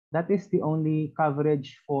that is the only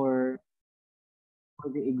coverage for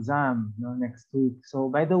the exam, next week. So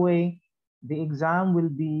by the way, the exam will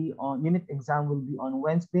be on unit exam will be on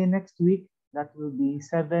Wednesday next week. That will be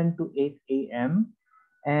 7 to 8 a.m.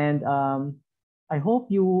 And I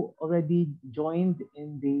hope you already joined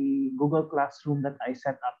in the Google Classroom that I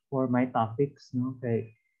set up for my topics. No?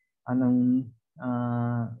 Okay. Anong,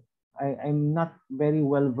 I'm not very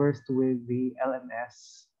well versed with the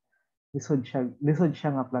LMS. Lisod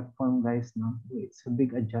siya nga platform, guys. No? It's a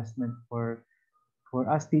big adjustment for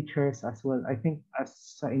us teachers as well. I think as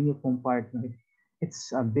sa inyo pong partner,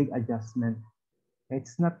 it's a big adjustment.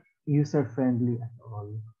 It's not user-friendly at all.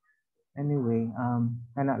 Anyway,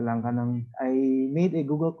 I made a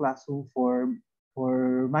Google Classroom for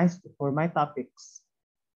my topics.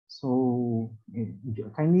 So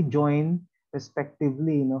kindly join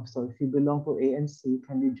respectively, So if you belong to A and C,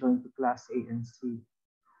 kindly join to class A and C.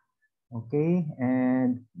 Okay,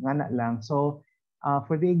 and So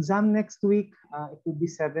for the exam next week, it will be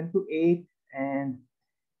 7 to 8, and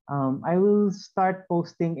I will start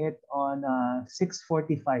posting it on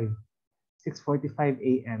 6:45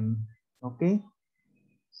 a.m. Okay,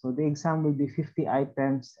 so the exam will be 50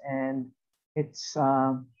 items, and it's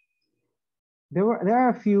there are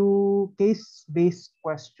a few case-based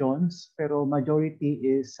questions, pero majority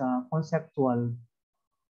is conceptual.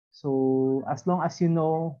 So as long as you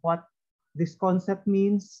know what this concept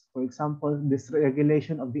means, for example, this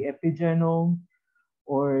regulation of the epigenome,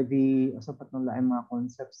 or the sapat ng laing mga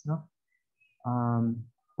concepts, no?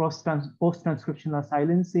 Post-transcriptional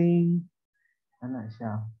silencing, ano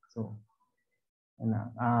siya? So,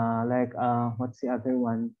 what's the other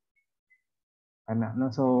one? No?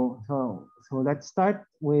 So let's start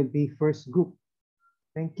with the first group.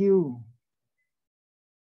 Thank you.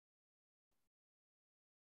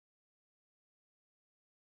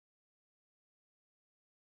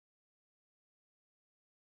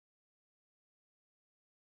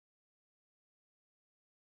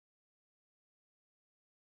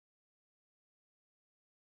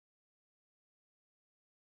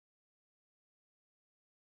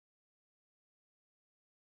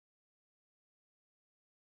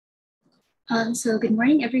 So good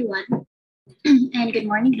morning, everyone, and good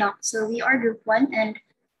morning, Doc. So we are group 1, and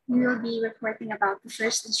we will be reporting about the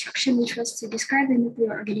first instruction, which was to describe the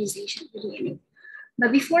nuclear organization of the DNA.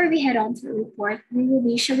 But before we head on to the report, we will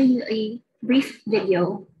be showing you a brief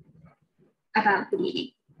video about the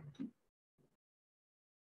DNA.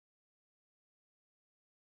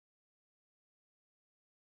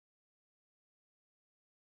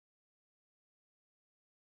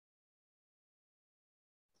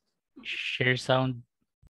 Share sound.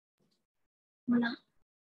 Wala.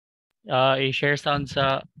 I-share sound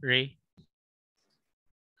sa Ray.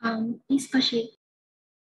 Please pa-share.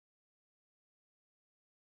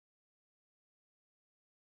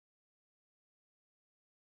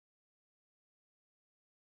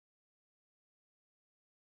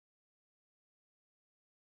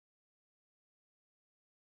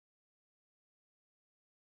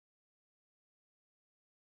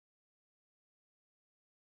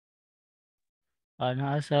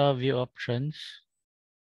 Nasa view options.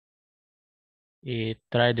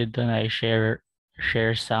 I-try dito na i-share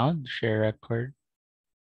sound, share record.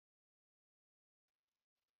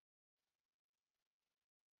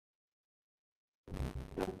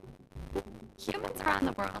 Humans around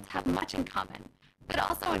the world have much in common, but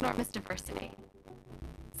also enormous diversity.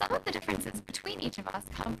 Some of the differences between each of us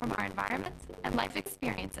come from our environment and life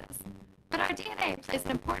experiences, but our DNA plays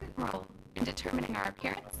an important role in determining our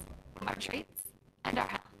appearance, our traits, and our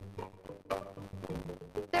health.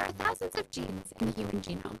 There are thousands of genes in the human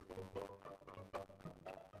genome.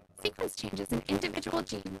 Sequence changes in individual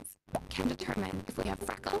genes can determine if we have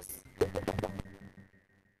freckles,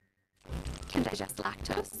 can digest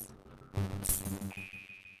lactose,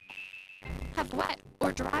 have wet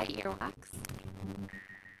or dry earwax,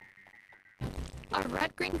 are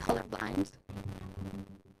red-green colorblind,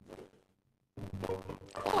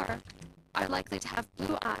 or are likely to have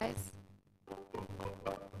blue eyes,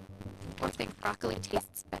 or think broccoli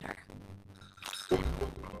tastes bitter.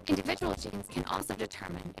 Individual genes can also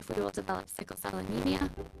determine if we will develop sickle cell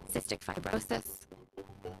anemia, cystic fibrosis,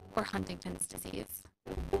 or Huntington's disease.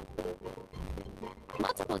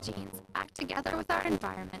 Multiple genes act together with our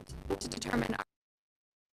environment to determine our...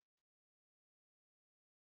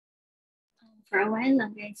 For a while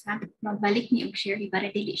lang, guys, ha? Magbalik niyo og share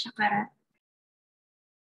para dili siya karat.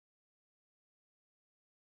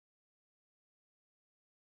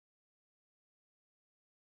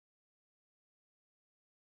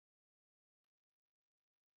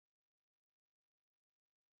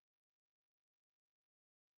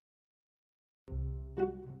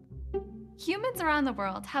 Humans around the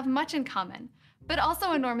world have much in common, but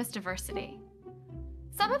also enormous diversity.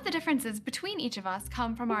 Some of the differences between each of us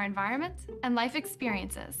come from our environment and life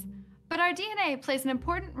experiences, but our DNA plays an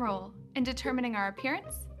important role in determining our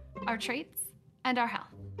appearance, our traits, and our health.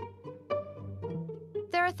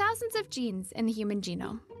 There are thousands of genes in the human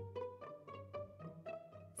genome.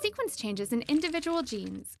 Sequence changes in individual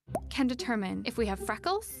genes can determine if we have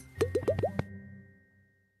freckles,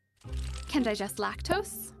 can digest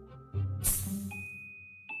lactose,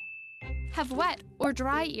 have wet or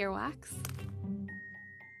dry earwax,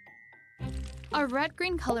 are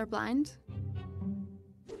red-green colorblind,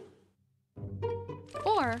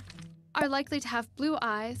 or are likely to have blue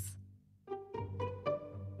eyes,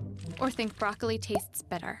 or think broccoli tastes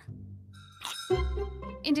bitter.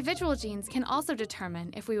 Individual genes can also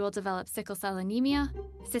determine if we will develop sickle cell anemia,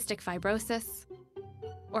 cystic fibrosis,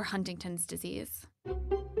 or Huntington's disease.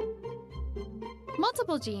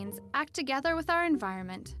 Multiple genes act together with our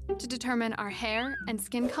environment to determine our hair and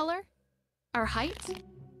skin color, our height,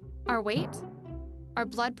 our weight, our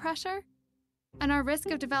blood pressure, and our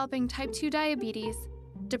risk of developing type 2 diabetes,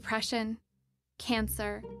 depression,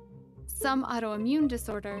 cancer, some autoimmune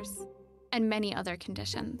disorders, and many other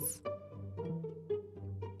conditions.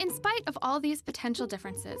 In spite of all these potential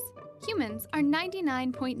differences, humans are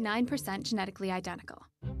 99.9% genetically identical.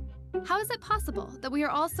 How is it possible that we are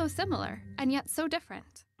all so similar and yet so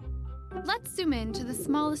different? Let's zoom in to the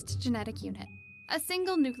smallest genetic unit, a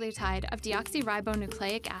single nucleotide of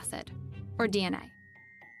deoxyribonucleic acid, or DNA.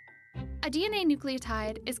 A DNA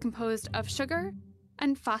nucleotide is composed of sugar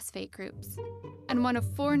and phosphate groups, and one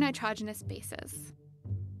of 4 nitrogenous bases: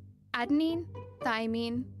 adenine,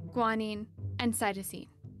 thymine, guanine, and cytosine,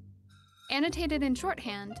 annotated in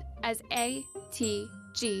shorthand as A, T,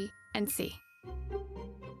 G, and C.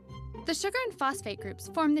 The sugar and phosphate groups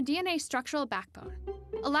form the DNA structural backbone,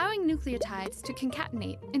 allowing nucleotides to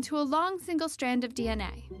concatenate into a long single strand of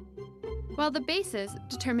DNA, while the bases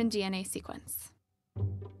determine DNA sequence.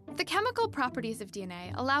 The chemical properties of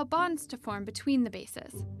DNA allow bonds to form between the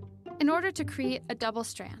bases in order to create a double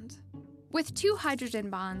strand, with 2 hydrogen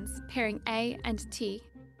bonds pairing A and T,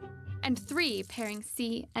 and 3 pairing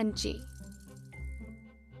C and G.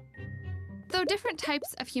 Though different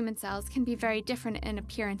types of human cells can be very different in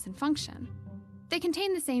appearance and function, they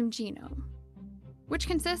contain the same genome, which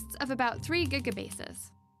consists of about 3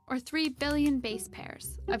 gigabases, or 3 billion base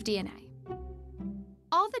pairs, of DNA.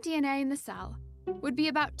 All the DNA in the cell would be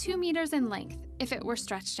about 2 meters in length if it were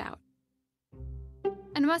stretched out,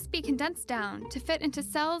 and must be condensed down to fit into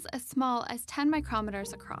cells as small as 10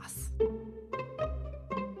 micrometers across.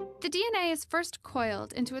 The DNA is first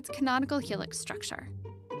coiled into its canonical helix structure,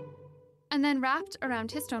 and then wrapped around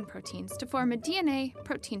histone proteins to form a DNA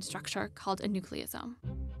protein structure called a nucleosome.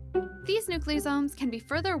 These nucleosomes can be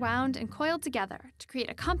further wound and coiled together to create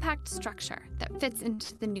a compact structure that fits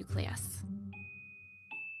into the nucleus.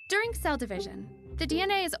 During cell division, the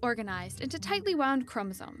DNA is organized into tightly wound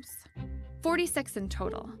chromosomes, 46 in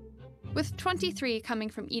total, with 23 coming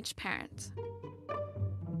from each parent.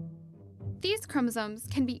 These chromosomes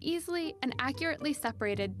can be easily and accurately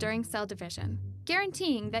separated during cell division,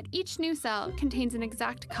 guaranteeing that each new cell contains an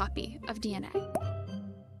exact copy of DNA.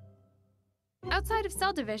 Outside of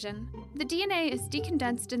cell division, the DNA is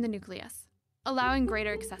decondensed in the nucleus, allowing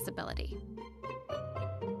greater accessibility.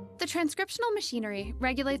 The transcriptional machinery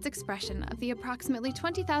regulates expression of the approximately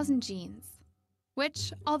 20,000 genes,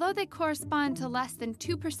 which, although they correspond to less than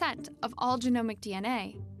 2% of all genomic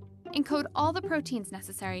DNA, encode all the proteins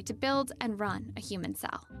necessary to build and run a human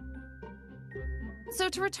cell. So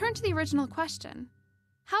to return to the original question,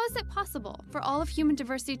 how is it possible for all of human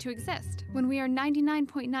diversity to exist when we are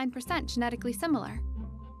 99.9% genetically similar?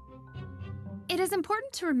 It is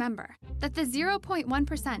important to remember that the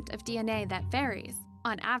 0.1% of DNA that varies,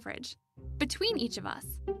 on average, between each of us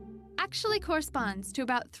actually corresponds to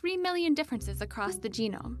about 3 million differences across the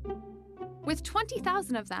genome, with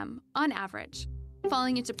 20,000 of them, on average,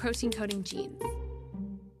 falling into protein-coding genes.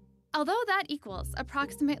 Although that equals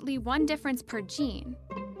approximately 1 difference per gene,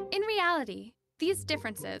 in reality, these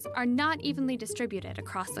differences are not evenly distributed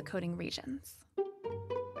across the coding regions.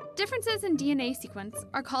 Differences in DNA sequence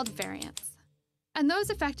are called variants, and those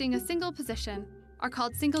affecting a single position are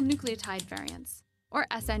called single nucleotide variants, or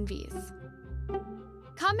SNVs.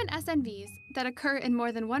 Common SNVs that occur in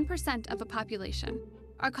more than 1% of a population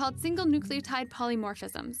are called single nucleotide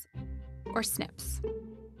polymorphisms, or SNPs.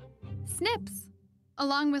 SNPs,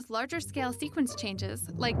 along with larger scale sequence changes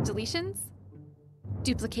like deletions,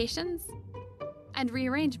 duplications, and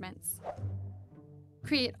rearrangements,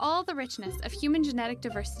 create all the richness of human genetic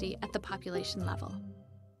diversity at the population level.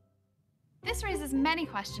 This raises many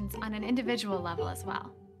questions on an individual level as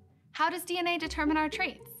well. How does DNA determine our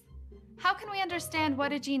traits? How can we understand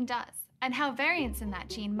what a gene does and how variants in that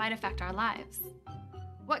gene might affect our lives?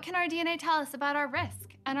 What can our DNA tell us about our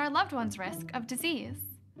risk and our loved ones' risk of disease?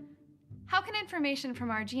 How can information from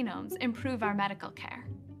our genomes improve our medical care?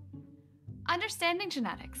 Understanding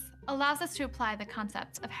genetics allows us to apply the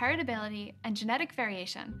concepts of heritability and genetic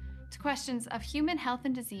variation to questions of human health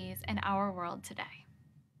and disease in our world today.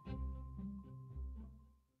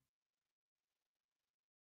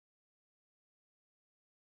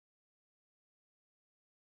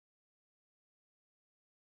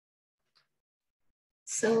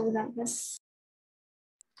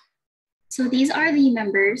 So these are the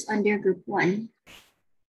members under group 1.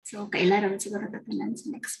 So kailan siguro tatanan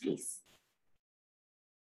sa next please.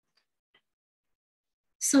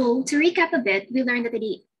 So to recap a bit, we learned that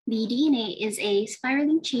the DNA is a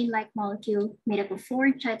spiraling chain-like molecule made up of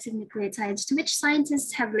 4 types of nucleotides, to which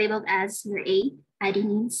scientists have labeled as your A,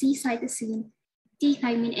 adenine, C, cytosine, D,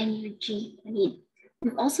 thymine, and your G, amine.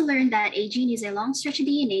 We've also learned that a gene is a long stretch of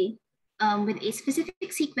DNA with a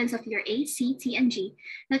specific sequence of your A, C, T, and G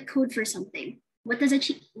that code for something. What does a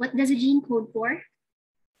gene code for?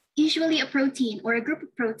 Usually a protein or a group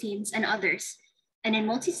of proteins and others. And in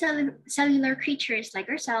multicellular creatures like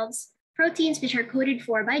ourselves, proteins which are coded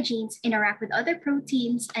for by genes interact with other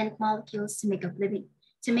proteins and molecules to make up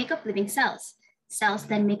living cells. Cells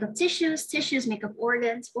then make up tissues, tissues make up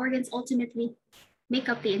organs, organs ultimately make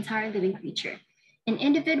up the entire living creature. And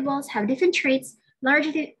individuals have different traits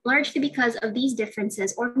largely because of these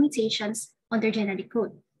differences or mutations on their genetic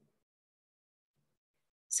code.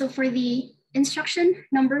 So for the instruction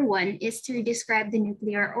number 1 is to describe the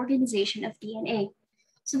nuclear organization of DNA.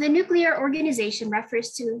 So the nuclear organization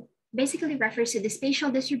basically refers to the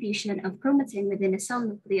spatial distribution of chromatin within a cell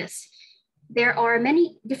nucleus. There are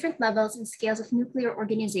many different levels and scales of nuclear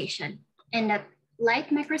organization, and at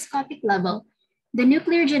light microscopic level, the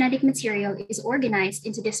nuclear genetic material is organized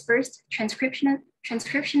into dispersed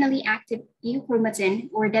transcriptionally active euchromatin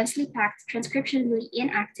or densely packed transcriptionally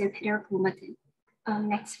inactive heterochromatin.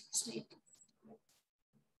 Next slide.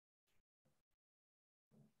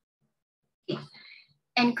 Okay.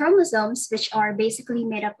 And chromosomes, which are basically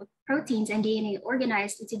made up of proteins and DNA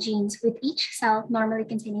organized into genes, with each cell normally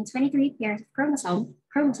containing 23 pairs of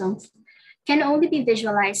chromosomes, can only be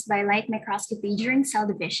visualized by light microscopy during cell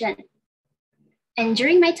division. And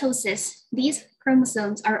during mitosis, these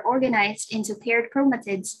chromosomes are organized into paired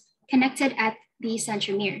chromatids connected at the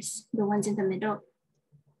centromeres, the ones in the middle.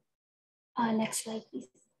 Next slide, please.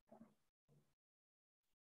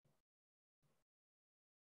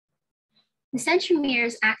 The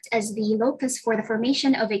centromeres act as the locus for the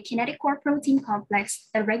formation of a kinetic core protein complex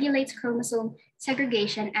that regulates chromosome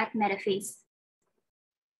segregation at metaphase.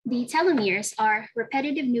 The telomeres are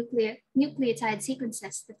repetitive nucleotide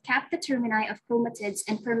sequences that cap the termini of chromatids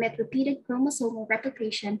and permit repeated chromosomal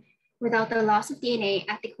replication without the loss of DNA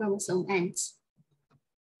at the chromosome ends.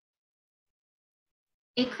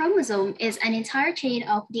 A chromosome is an entire chain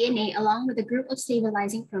of DNA along with a group of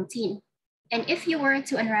stabilizing protein. And if you were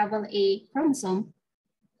to unravel a chromosome,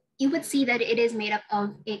 you would see that it is made up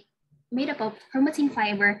of chromatin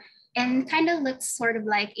fiber and kind of looks sort of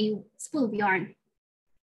like a spool of yarn.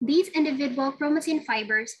 These individual chromatin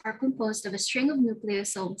fibers are composed of a string of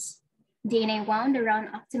nucleosomes, DNA wound around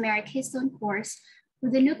octameric histone cores,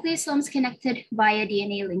 with the nucleosomes connected via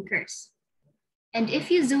DNA linkers. And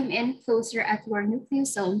if you zoom in closer at your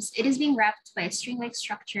nucleosomes, it is being wrapped by a string-like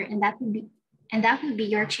structure, and that would be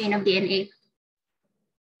your chain of DNA.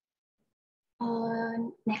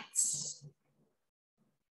 Next.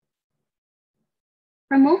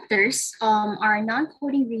 Promoters are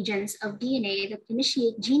non-coding regions of DNA that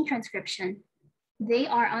initiate gene transcription. They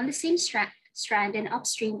are on the same strand and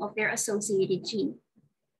upstream of their associated gene.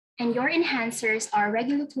 And your enhancers are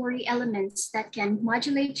regulatory elements that can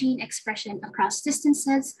modulate gene expression across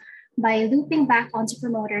distances by looping back onto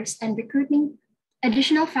promoters and recruiting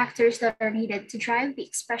additional factors that are needed to drive the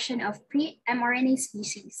expression of pre-mRNA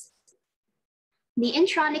species. The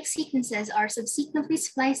intronic sequences are subsequently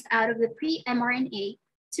spliced out of the pre-mRNA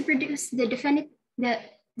to produce the definitive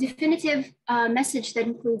message that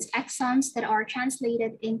includes exons that are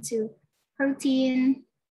translated into protein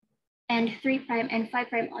and 3' and 5'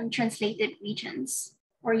 untranslated regions,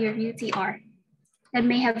 or your UTR, that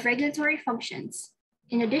may have regulatory functions.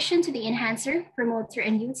 In addition to the enhancer, promoter,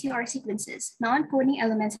 and UTR sequences, non-coding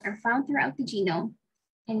elements are found throughout the genome,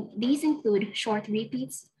 and these include short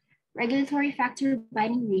repeats, regulatory factor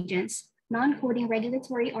binding regions, non-coding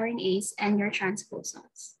regulatory RNAs, and your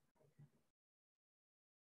transposons.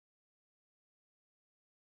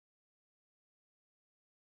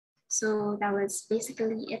 So that was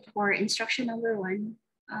basically it for instruction number 1.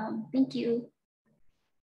 Thank you.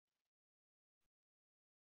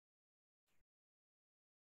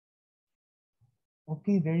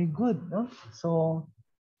 Okay, very good. No? So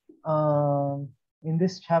in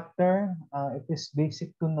this chapter, it is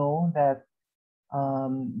basic to know that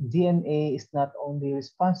DNA is not only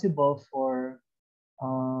responsible for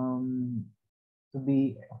to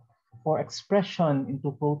be for expression into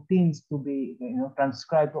proteins to be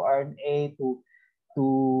transcribed to RNA to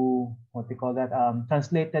what they call that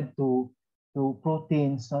translated to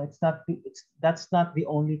proteins. So that's not the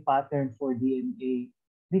only pattern for DNA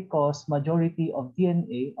because majority of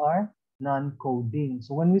DNA are non-coding.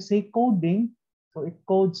 So when we say coding, so it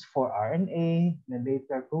codes for RNA, then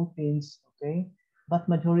later proteins, okay? But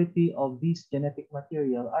majority of these genetic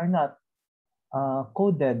material are not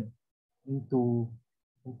coded into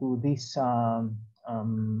these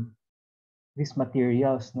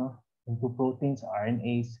materials, no, into proteins,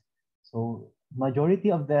 RNAs. So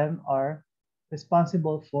majority of them are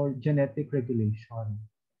responsible for genetic regulation.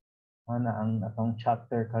 Ana ang atong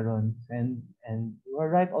chapter karon, and you are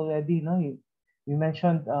right already, no. You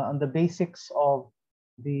mentioned on the basics of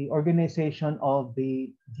the organization of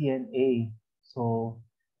the DNA. So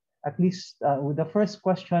at least with the first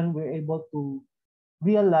question, we're able to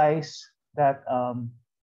realize that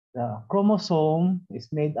the chromosome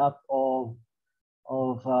is made up of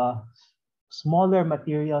smaller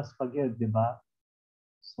materials pag yun, di ba?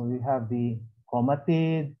 So we have the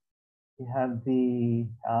chromatid, we have the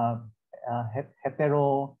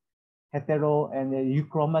hetero and the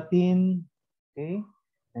euchromatin, okay?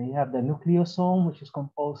 And you have the nucleosome, which is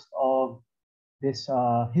composed of this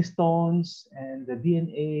histones and the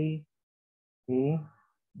DNA, okay?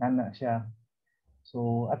 Nana siya.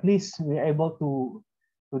 So at least we're able to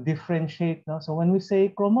differentiate, no? So when we say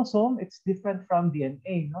chromosome, it's different from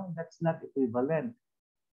DNA, no? That's not equivalent.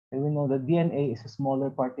 And we know that DNA is a smaller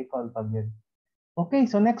particle pag yun. Okay,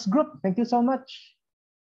 so next group. Thank you so much.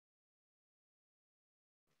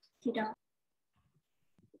 Thank you, Doc.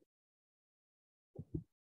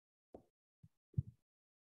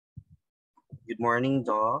 Good morning,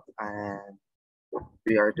 Doc. And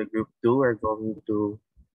we are the group 2. We're going to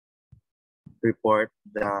report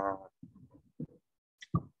the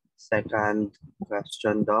second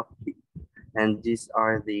question, Doc. And these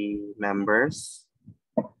are the members.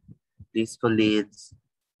 These colleagues.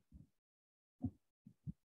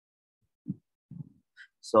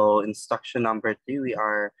 So instruction number 3, we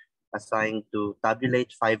are assigned to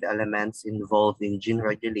tabulate 5 elements involved in gene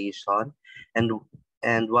regulation and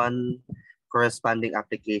one corresponding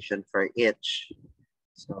application for each.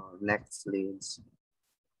 So next, please.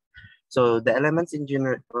 So the elements in gene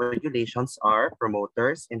regulations are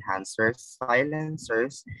promoters, enhancers,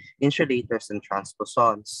 silencers, insulators, and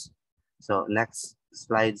transposons. So next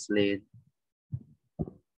slides, lead.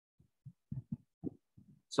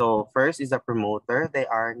 So first is a promoter. They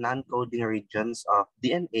are non-coding regions of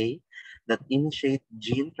DNA that initiate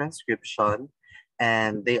gene transcription,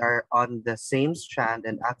 and they are on the same strand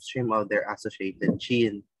and upstream of their associated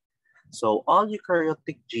gene. So all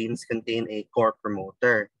eukaryotic genes contain a core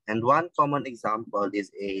promoter, and one common example is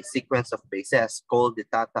a sequence of bases called the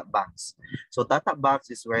Tata box. So Tata box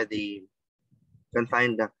is where they can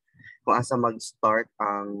find the kung asa mag-start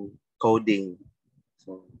ang coding.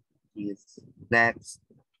 So yes. Next.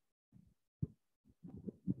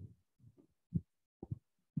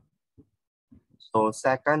 So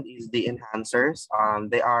second is the enhancers.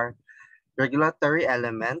 They are regulatory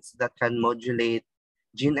elements that can modulate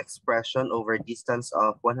gene expression over a distance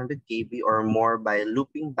of 100 kb or more by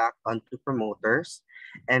looping back onto promoters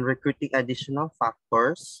and recruiting additional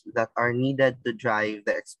factors that are needed to drive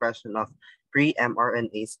the expression of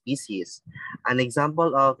pre-mRNA species. An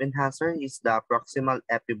example of enhancer is the proximal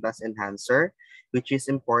epiblast enhancer, which is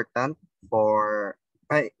important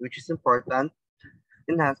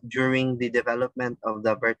during the development of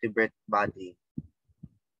the vertebrate body.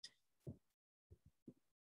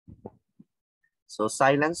 So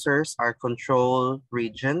silencers are control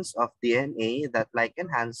regions of DNA that, like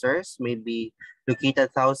enhancers, may be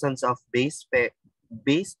located thousands of base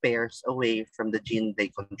pairs away from the gene they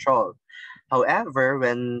control. However,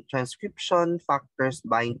 when transcription factors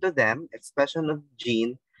bind to them, expression of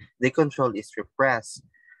gene they control is repressed.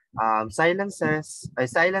 Silencers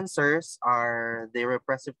are the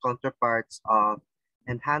repressive counterparts of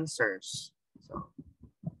enhancers. So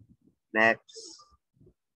next.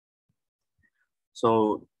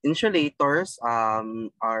 So insulators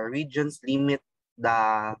are regions limit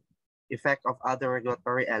the effect of other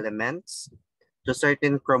regulatory elements. to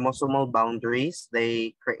certain chromosomal boundaries.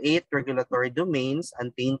 They create regulatory domains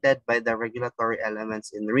untainted by the regulatory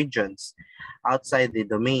elements in regions outside the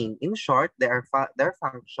domain. In short, their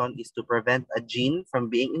function is to prevent a gene from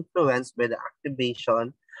being influenced by the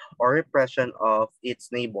activation or repression of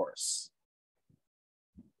its neighbors.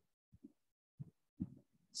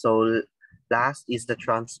 So last is the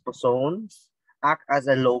transposomes. Act as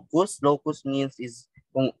a locus. Locus means is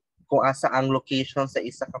kung asa ang location sa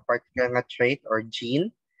isa ka particular nga trait or gene.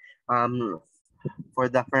 For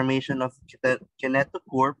the formation of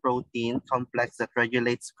kinetochore protein complex that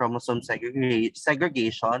regulates chromosome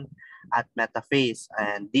segregation at metaphase.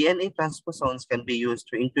 And DNA transposomes can be used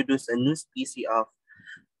to introduce a new species of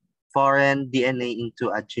foreign DNA into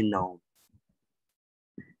a genome.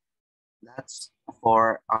 That's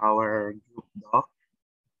for our group doc.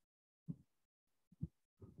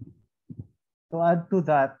 To add to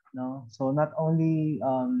that, so not only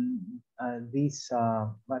these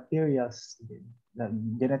materials, the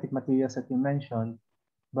genetic materials that you mentioned,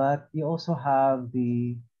 but you also have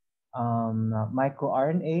the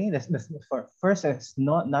microRNA. First, it's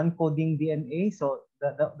non-coding DNA. So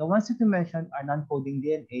the ones that you mentioned are non-coding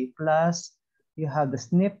DNA. Plus, you have the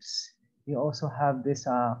SNPs. You also have this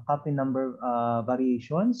copy number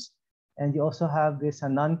variations, and you also have this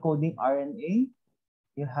non-coding RNA.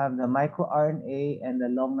 You have the microRNA and the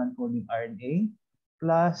long non-coding RNA,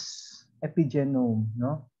 plus epigenome,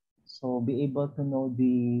 no? So be able to know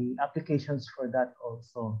the applications for that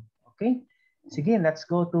also. Okay? Sige, let's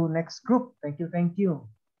go to next group. Thank you, thank you.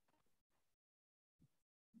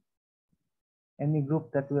 Any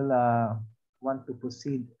group that will want to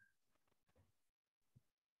proceed?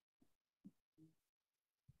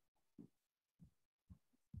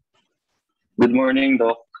 Good morning,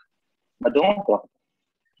 Doc. Madungog ko.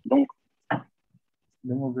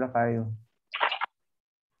 Dumugla kayo.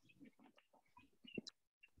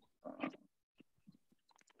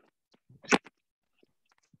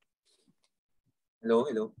 Hello,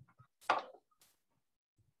 hello.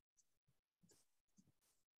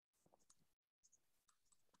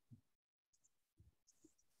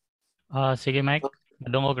 Sige, Mike.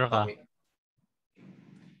 Madungog ra ka. Okay.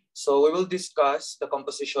 So we will discuss the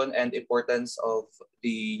composition and importance of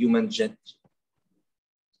the human genome.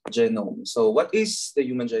 So what is the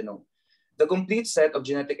human genome? The complete set of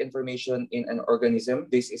genetic information in an organism.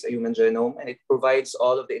 This is a human genome, and it provides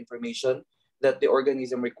all of the information that the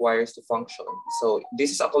organism requires to function. So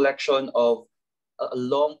this is a collection of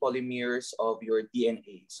long polymers of your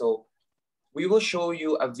DNA. So we will show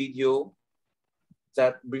you a video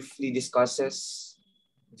that briefly discusses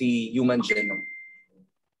the human genome.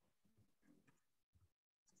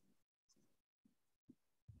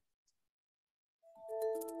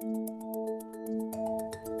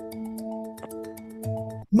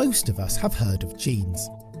 Most of us have heard of genes,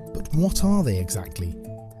 but what are they exactly?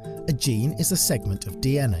 A gene is a segment of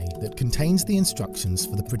DNA that contains the instructions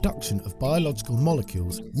for the production of biological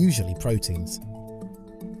molecules, usually proteins.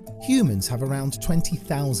 Humans have around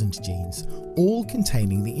 20,000 genes, all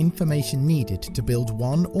containing the information needed to build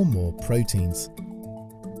one or more proteins.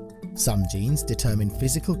 Some genes determine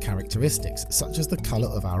physical characteristics such as the colour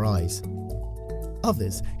of our eyes.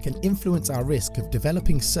 Others can influence our risk of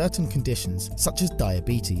developing certain conditions such as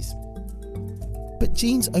diabetes. But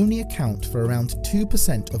genes only account for around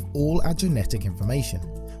 2% of all our genetic information,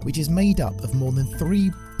 which is made up of more than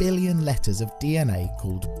 3 billion letters of DNA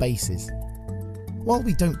called bases. While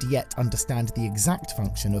we don't yet understand the exact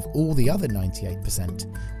function of all the other 98%,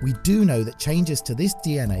 we do know that changes to this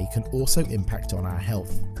DNA can also impact on our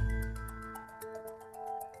health.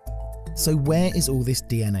 So where is all this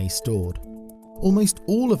DNA stored? Almost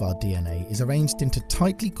all of our DNA is arranged into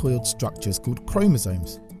tightly coiled structures called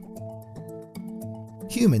chromosomes.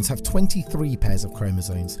 Humans have 23 pairs of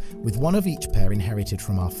chromosomes, with one of each pair inherited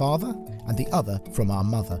from our father and the other from our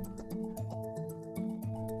mother.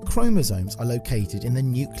 Chromosomes are located in the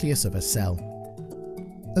nucleus of a cell.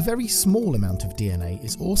 A very small amount of DNA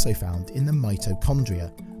is also found in the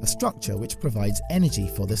mitochondria, a structure which provides energy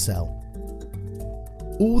for the cell.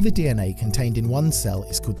 All the DNA contained in one cell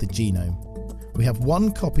is called the genome. We have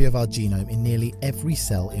one copy of our genome in nearly every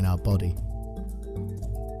cell in our body.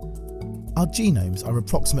 Our genomes are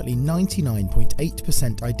approximately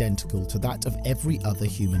 99.8% identical to that of every other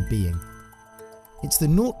human being. It's the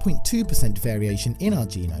 0.2% variation in our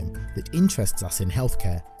genome that interests us in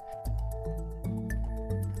healthcare,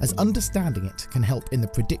 as understanding it can help in the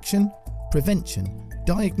prediction, prevention,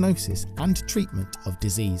 diagnosis and treatment of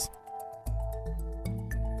disease.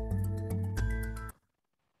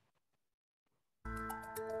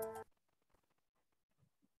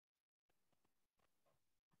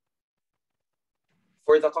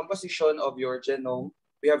 For the composition of your genome,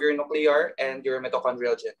 we have your nuclear and your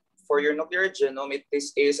mitochondrial genome. For your nuclear genome,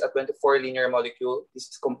 this is a 24 linear molecule.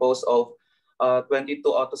 This is composed of 22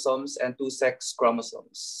 autosomes and 2 sex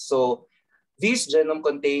chromosomes. So this genome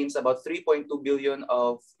contains about 3.2 billion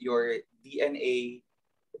of your DNA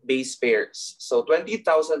base pairs. So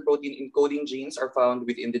 20,000 protein encoding genes are found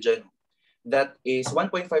within the genome. That is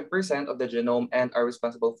 1.5% of the genome and are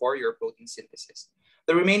responsible for your protein synthesis.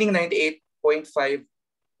 The remaining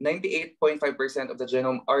 98.5% of the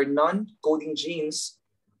genome are non-coding genes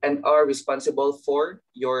and are responsible for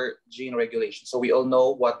your gene regulation. So we all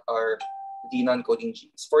know what are the non-coding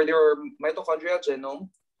genes. For your mitochondrial genome,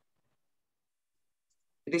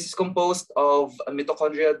 this is composed of a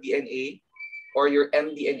mitochondrial DNA or your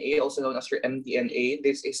mDNA, also known as your mDNA.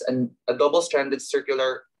 This is a double-stranded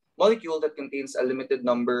circular molecule that contains a limited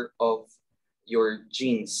number of your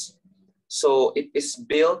genes. So it is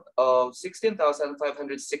built of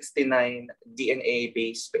 16,569 DNA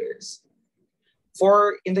base pairs.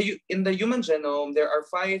 In the human genome, there are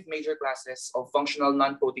 5 major classes of functional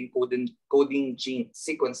non-protein coding gene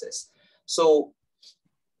sequences. So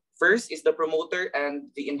first is the promoter and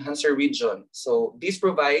the enhancer region. So this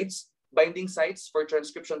provides binding sites for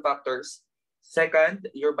transcription factors. Second,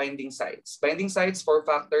 your binding sites. Binding sites for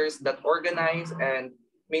factors that organize and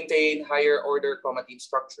maintain higher order chromatin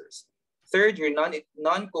structures. Third, your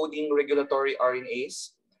non-coding regulatory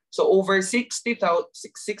RNAs. So over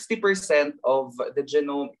 60% of the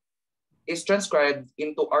genome is transcribed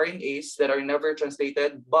into RNAs that are never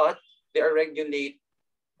translated, but they regulate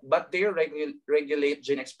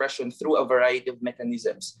gene expression through a variety of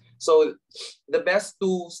mechanisms. So the best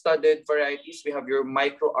 2 studied varieties, we have your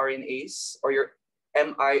microRNAs or your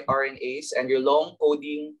miRNAs and your long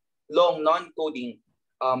non-coding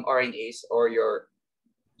RNAs or your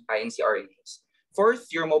INC-RNAs.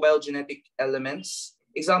 Fourth, your mobile genetic elements.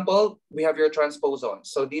 Example, we have your transposons.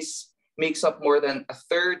 So this makes up more than a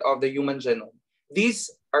third of the human genome. These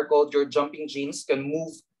are called your jumping genes, can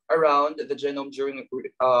move around the genome during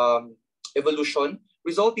evolution,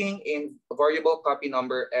 resulting in variable copy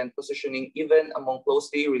number and positioning even among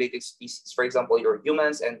closely related species. For example, your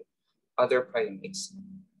humans and other primates.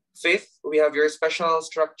 Fifth, we have your special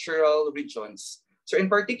structural regions. So in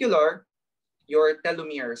particular, your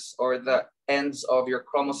telomeres or the ends of your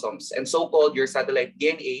chromosomes and so-called your satellite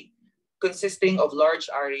DNA, consisting of large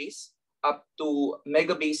arrays up to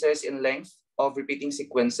megabases in length of repeating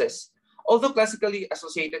sequences. Although classically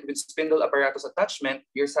associated with spindle apparatus attachment,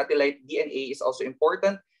 your satellite DNA is also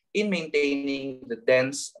important in maintaining the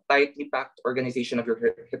dense, tightly packed organization of your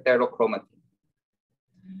heterochromatin.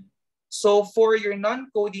 So for your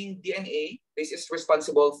non-coding DNA, this is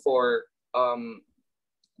responsible for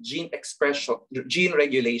gene expression, gene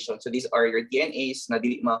regulation. So these are your DNAs na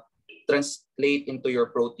dili ma-translate into your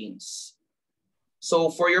proteins. So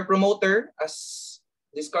for your promoter, as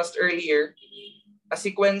discussed earlier, a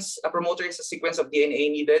promoter is a sequence of DNA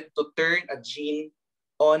needed to turn a gene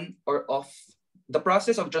on or off. The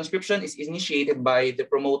process of transcription is initiated by the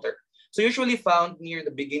promoter. So usually found near the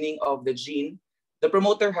beginning of the gene, the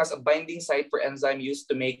promoter has a binding site for enzyme used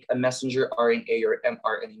to make a messenger RNA or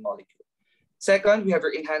mRNA molecule. Second, we have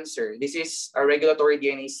your enhancer. This is a regulatory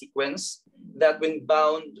DNA sequence that when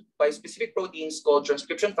bound by specific proteins called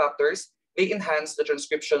transcription factors, they enhance the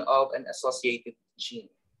transcription of an associated gene.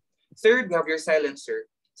 Third, we have your silencer.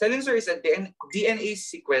 Silencer is a DNA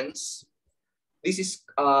sequence. This is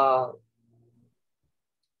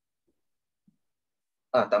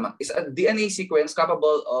It's a DNA sequence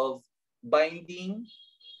capable of binding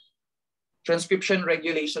transcription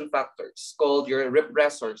regulation factors called your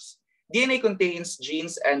repressors. DNA contains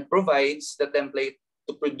genes and provides the template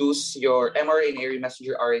to produce your mRNA or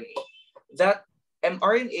messenger RNA. That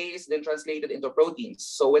mRNA is then translated into proteins.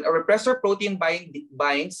 So when a repressor protein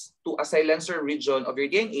binds to a silencer region of your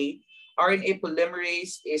DNA, RNA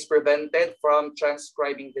polymerase is prevented from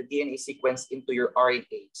transcribing the DNA sequence into your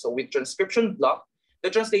RNA. So with transcription block,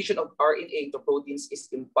 the translation of RNA into proteins is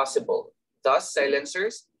impossible. Thus,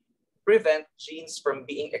 silencers prevent genes from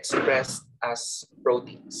being expressed as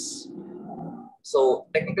proteins. So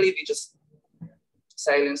technically, they just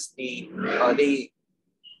silence they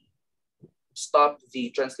stop the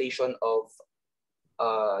translation of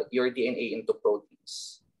your DNA into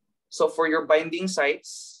proteins. So for your binding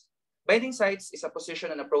sites is a position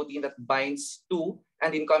on a protein that binds to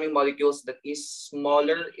and incoming molecules that is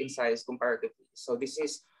smaller in size comparatively. So this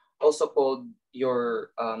is also called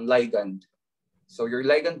your ligand. So your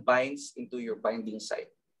ligand binds into your binding site.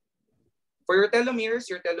 For your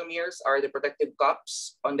telomeres are the protective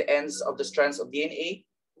cups on the ends of the strands of DNA,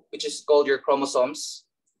 which is called your chromosomes.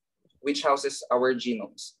 which houses our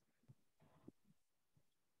genomes.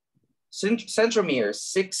 Centromeres,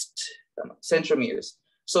 centromeres.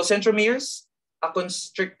 So centromeres, a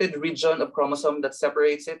constricted region of chromosome that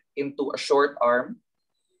separates it into a short arm,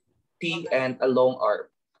 T, and a long arm.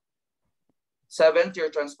 7th, your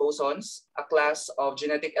transposons, a class of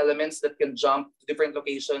genetic elements that can jump to different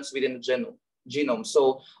locations within the genome.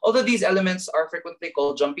 So although these elements are frequently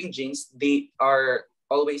called jumping genes, they are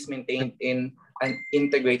always maintained in an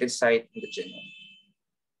integrated site in the genome.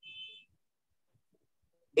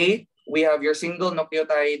 8, we have your single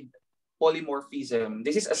nucleotide polymorphism.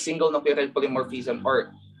 This is a single nucleotide polymorphism,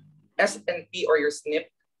 or SNP, or your SNP.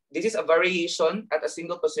 This is a variation at a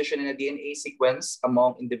single position in a DNA sequence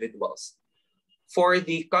among individuals. For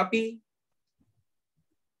the copy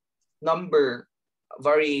number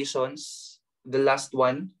variations, the last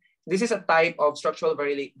one, this is a type of structural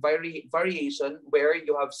variation where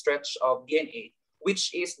you have stretch of DNA,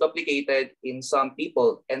 which is duplicated in some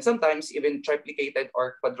people, and sometimes even triplicated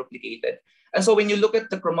or quadruplicated. And so when you look at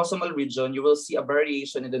the chromosomal region, you will see a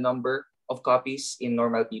variation in the number of copies in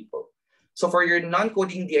normal people. So for your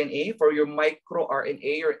non-coding DNA, for your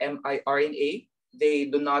microRNA or miRNA, they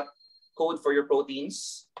do not code for your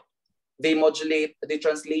proteins. They modulate the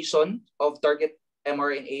translation of target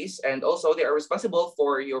mRNAs, and also they are responsible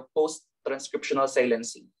for your post-transcriptional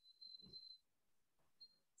silencing.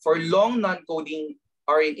 For long non-coding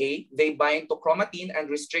RNA, they bind to chromatin and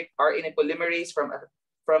restrict RNA polymerase from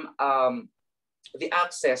the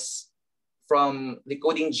access from the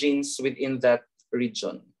coding genes within that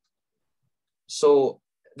region. So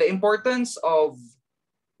the importance of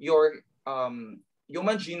your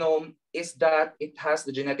human genome is that it has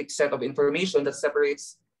the genetic set of information that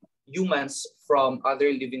separates humans from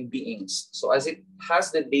other living beings. So as it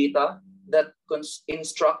has the data that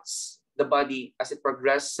instructs the body as it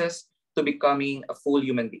progresses to becoming a full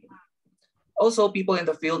human being. Also, people in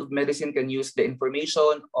the field of medicine can use the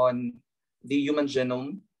information on the human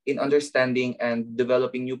genome in understanding and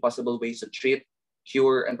developing new possible ways to treat,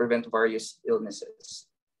 cure, and prevent various illnesses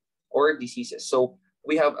or diseases. So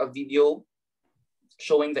we have a video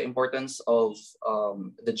showing the importance of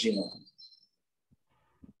the genome.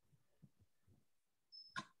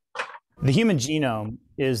 The human genome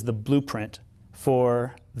is the blueprint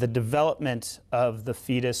for the development of the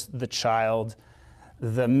fetus, the child,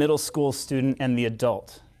 the middle school student, and the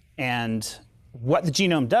adult. And what the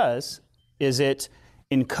genome does is it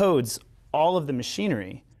encodes all of the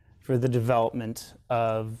machinery for the development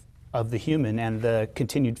of the human and the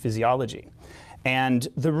continued physiology. And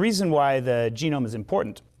the reason why the genome is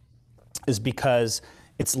important is because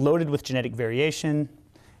it's loaded with genetic variation,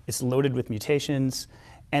 it's loaded with mutations,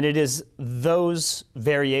 and it is those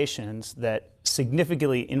variations that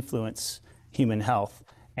significantly influence human health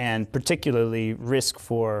and particularly risk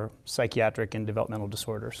for psychiatric and developmental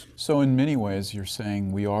disorders. So in many ways, you're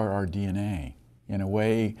saying we are our DNA. In a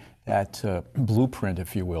way, that blueprint,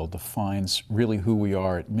 if you will, defines really who we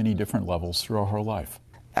are at many different levels through our whole life.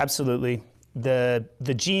 Absolutely.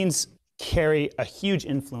 The genes carry a huge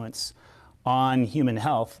influence on human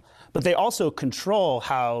health, but they also control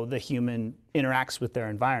how the human interacts with their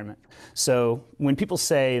environment. So when people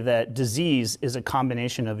say that disease is a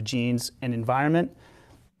combination of genes and environment,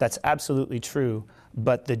 that's absolutely true,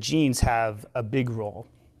 but the genes have a big role.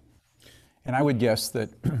 And I would guess that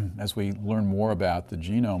as we learn more about the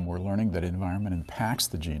genome, we're learning that environment impacts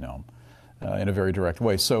the genome in a very direct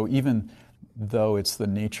way. So even though it's the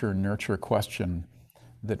nature-nurture question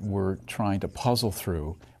that we're trying to puzzle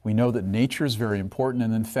through, we know that nature is very important,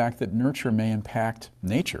 and in fact that nurture may impact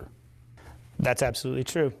nature. That's absolutely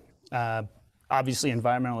true. Obviously,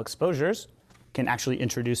 environmental exposures can actually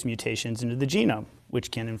introduce mutations into the genome, which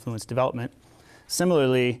can influence development.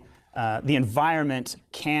 Similarly, the environment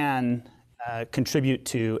can contribute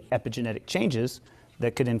to epigenetic changes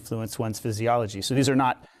that could influence one's physiology. So these are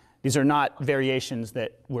not variations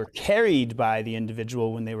that were carried by the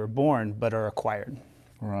individual when they were born, but are acquired.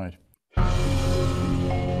 Right.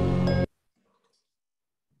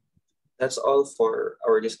 That's all for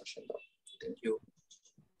our discussion, though. Thank you.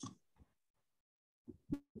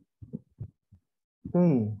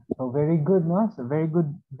 Okay, so very good, no? So very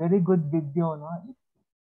good video, no? It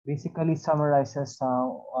basically summarizes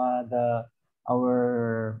our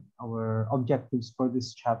objectives for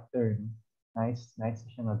this chapter. Nice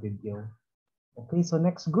session of video. Okay, so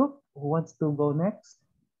next group, who wants to go next?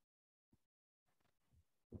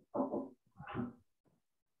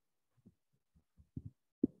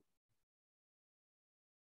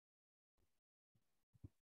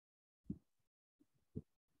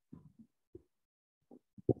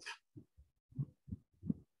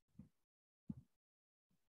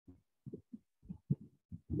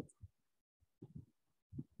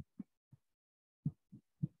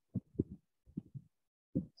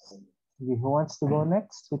 Who wants to go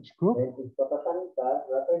next? Which group?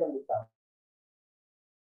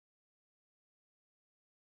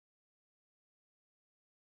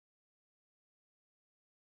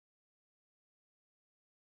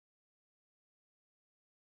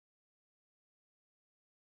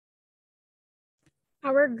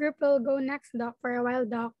 Our group will go next, Doc, for a while,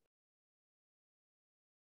 Doc.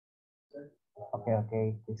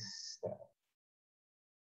 Okay. This.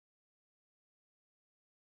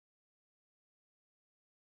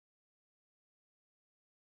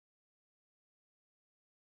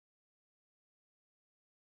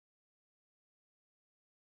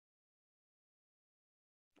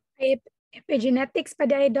 Epigenetics pa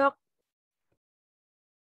di, Doc.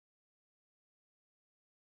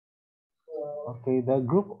 Okay, the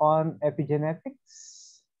group on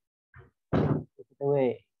epigenetics. Take it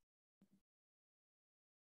away.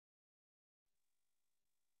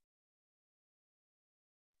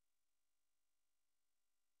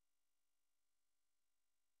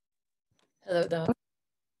 Hello, Doc.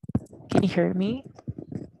 Can you hear me?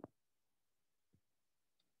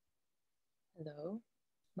 Hello?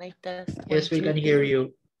 Mic test. Yes, we can hear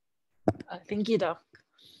you. Thank you, Doc.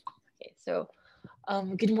 Okay, so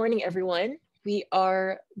good morning, everyone. We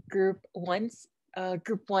are Group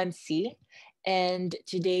 1C, and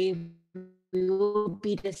today we will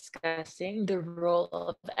be discussing the role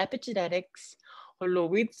of epigenetics. Hello,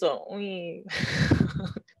 wait, sorry.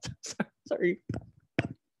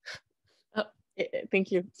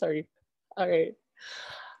 Thank you. Sorry. All right.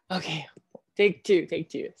 Okay. Take two.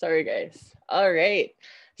 Sorry, guys. All right.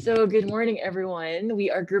 So good morning, everyone. We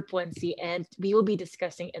are Group 1C, and we will be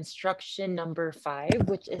discussing instruction number 5,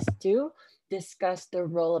 which is to discuss the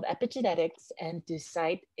role of epigenetics and to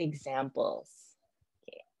cite examples.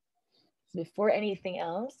 Okay. So before anything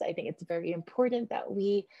else, I think it's very important that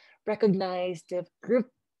we recognize the group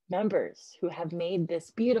members who have made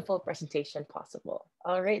this beautiful presentation possible.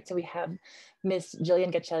 All right, so we have Ms.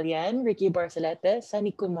 Jillian Gatchalian, Ricky Barcelete,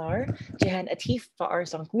 Sunny Kumar, Jehan Atif, Faar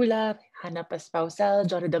Sangkula, Hannah Paspausal,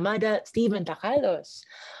 Johnny Damada, Stephen Takalos,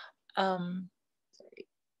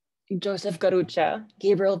 Joseph Garucha,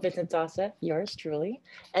 Gabriel Vincent Sosa, yours truly,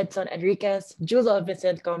 Edson Enriquez, Julo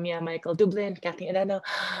Vincent Comia, Michael Dublin, Kathleen Eleno,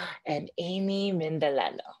 and Amy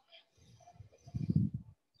Mindalano.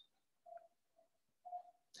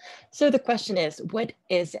 So the question is, what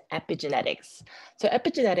is epigenetics? So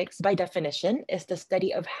epigenetics, by definition, is the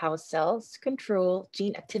study of how cells control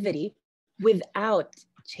gene activity without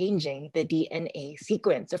changing the DNA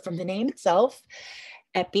sequence. So from the name itself,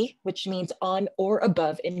 epi, which means on or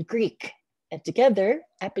above in Greek, and together,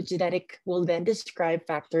 epigenetic will then describe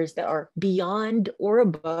factors that are beyond or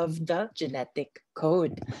above the genetic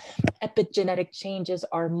code. Epigenetic changes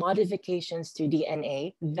are modifications to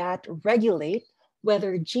DNA that regulate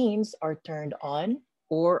whether genes are turned on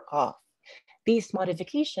or off. These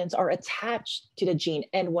modifications are attached to the gene,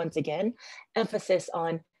 and once again, emphasis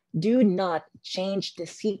on do not change the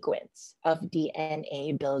sequence of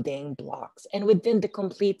DNA building blocks. And within the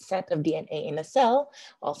complete set of DNA in a cell,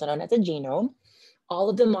 also known as a genome, all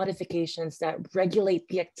of the modifications that regulate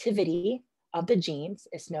the activity of the genes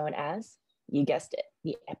is known as, you guessed it,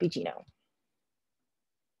 the epigenome.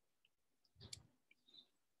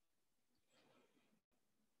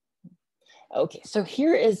 Okay, so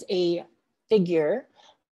here is a figure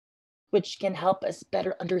which can help us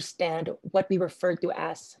better understand what we refer to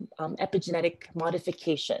as epigenetic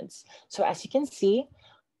modifications. So as you can see,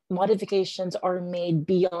 modifications are made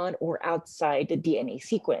beyond or outside the DNA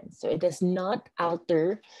sequence. So it does not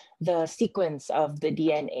alter the sequence of the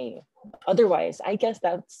DNA. Otherwise, I guess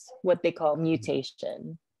that's what they call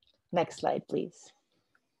mutation. Next slide, please.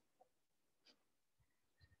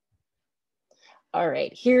 All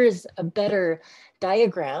right, here's a better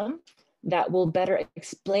diagram that will better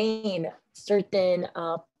explain certain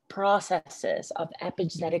processes of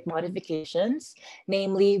epigenetic modifications.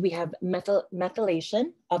 Namely, we have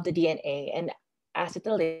methylation of the DNA and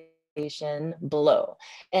acetylation below.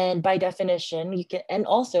 And by definition, you can, and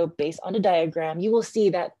also based on the diagram, you will see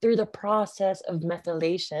that through the process of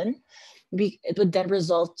methylation, it would then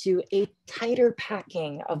result to a tighter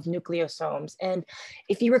packing of nucleosomes. And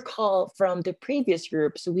if you recall from the previous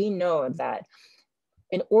groups, we know that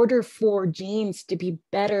in order for genes to be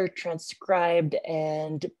better transcribed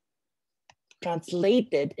and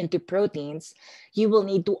translated into proteins, you will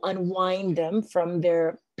need to unwind them from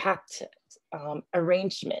their packed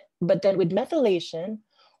arrangement. But then with methylation,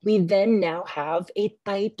 we then now have a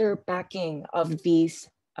tighter packing of these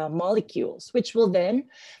molecules, which will then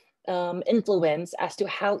influence as to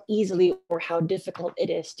how easily or how difficult it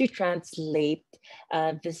is to translate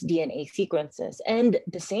this DNA sequences. And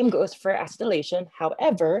the same goes for acetylation.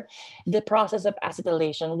 However, the process of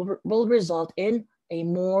acetylation will result in a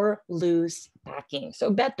more loose packing. So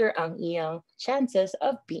better ang iyang chances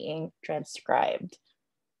of being transcribed.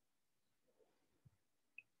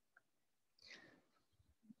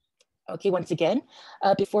 Okay, once again,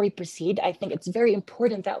 before we proceed, I think it's very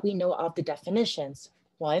important that we know of the definitions.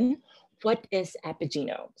 One, what is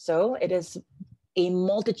epigenome? So it is a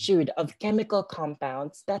multitude of chemical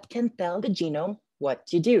compounds that can tell the genome what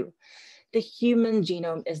to do. The human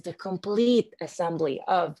genome is the complete assembly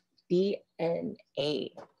of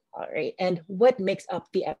DNA. All right, and what makes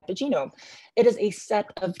up the epigenome? It is a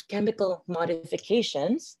set of chemical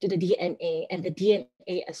modifications to the DNA and the DNA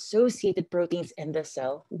associated proteins in the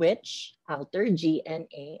cell, which alter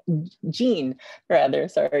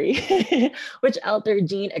which alter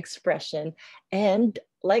gene expression and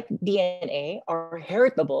like DNA are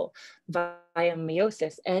heritable via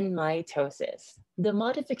meiosis and mitosis. The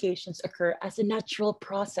modifications occur as a natural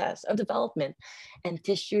process of development and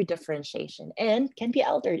tissue differentiation and can be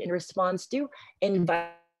altered in response to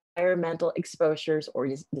environmental exposures or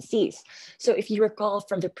disease. So if you recall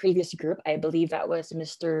from the previous group, I believe that was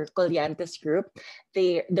Mr. Colliante's group,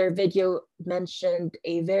 their video mentioned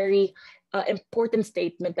a very important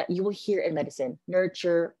statement that you will hear in medicine: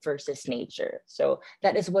 nurture versus nature. So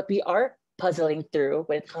that is what we are puzzling through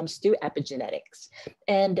when it comes to epigenetics.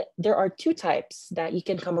 And there are two types that you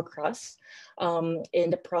can come across in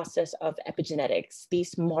the process of epigenetics.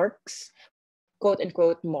 These marks, quote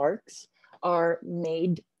unquote marks, are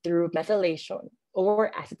made through methylation or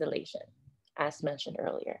acetylation, as mentioned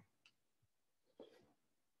earlier.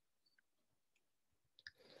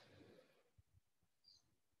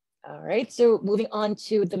 All right, so moving on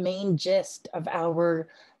to the main gist of our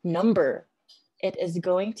number. It is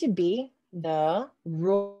going to be the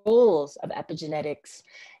roles of epigenetics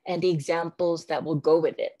and the examples that will go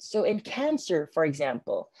with it. So in cancer, for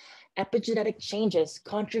example, epigenetic changes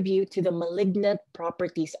contribute to the malignant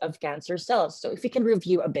properties of cancer cells. So if we can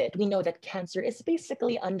review a bit, we know that cancer is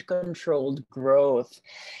basically uncontrolled growth.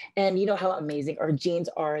 And you know how amazing our genes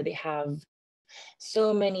are. They have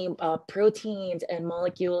so many proteins and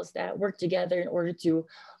molecules that work together in order to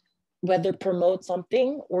whether promote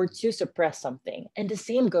something or to suppress something. And the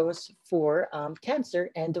same goes for cancer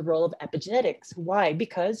and the role of epigenetics. Why?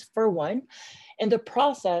 Because for one, in the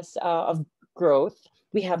process of growth,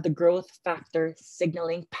 we have the growth factor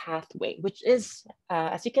signaling pathway, which is,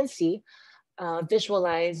 as you can see,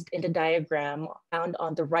 visualized in the diagram found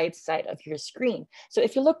on the right side of your screen. So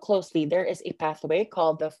if you look closely, there is a pathway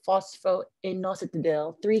called the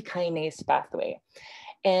phosphoinositidyl 3 kinase pathway.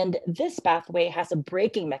 And this pathway has a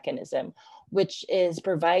braking mechanism, which is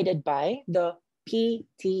provided by the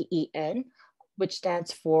PTEN, which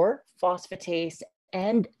stands for phosphatase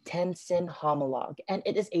and tensin homolog. And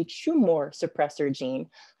it is a tumor suppressor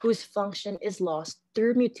gene whose function is lost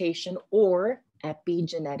through mutation or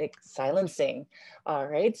epigenetic silencing. All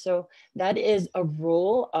right, so that is a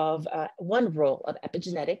role of one role of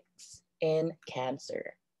epigenetics in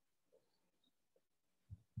cancer.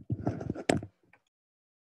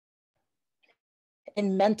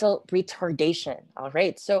 In mental retardation. All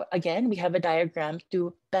right, so again, we have a diagram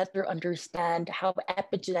to better understand how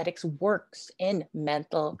epigenetics works in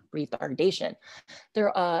mental retardation.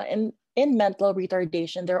 In mental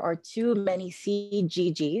retardation, there are too many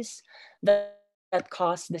CGGs that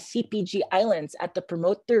cause the CPG islands at the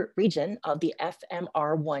promoter region of the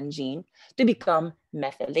FMR1 gene to become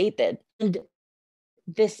methylated. And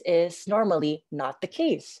this is normally not the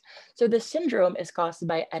case. So the syndrome is caused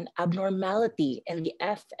by an abnormality in the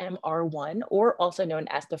FMR1, or also known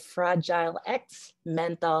as the Fragile X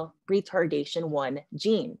mental retardation 1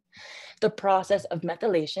 gene. The process of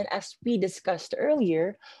methylation, as we discussed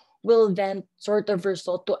earlier, will then sort of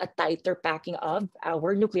result to a tighter packing of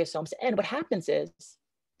our nucleosomes. And what happens is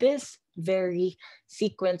this very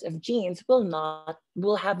sequence of genes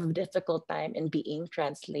will have a difficult time in being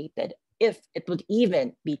translated, if it would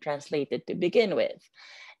even be translated to begin with.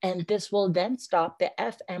 And this will then stop the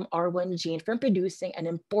FMR1 gene from producing an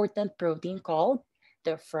important protein called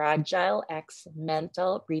the Fragile X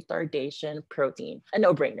mental retardation protein, a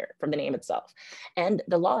no-brainer from the name itself. And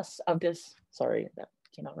the loss of this, sorry, that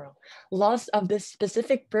came out wrong. Loss of this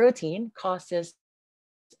specific protein causes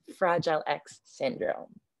Fragile X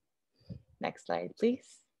syndrome. Next slide, please.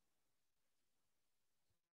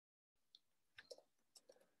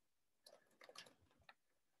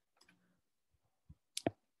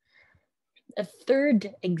 A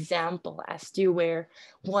third example as to where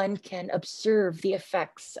one can observe the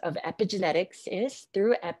effects of epigenetics is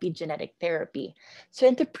through epigenetic therapy. So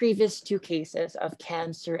in the previous two cases of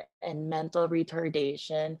cancer and mental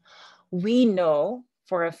retardation, we know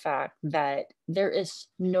for a fact that there is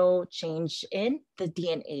no change in the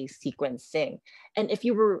DNA sequencing. And if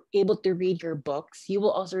you were able to read your books, you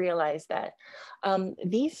will also realize that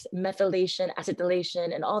these methylation,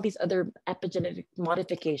 acetylation, and all these other epigenetic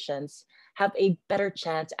modifications have a better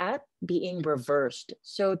chance at being reversed.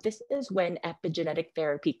 So this is when epigenetic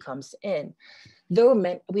therapy comes in.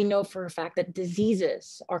 Though we know for a fact that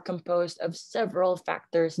diseases are composed of several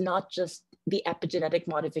factors, not just the epigenetic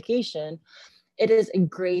modification, it is a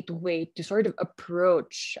great way to sort of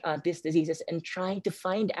approach these diseases and trying to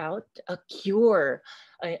find out a cure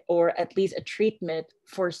or at least a treatment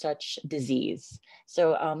for such disease.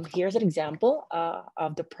 So here's an example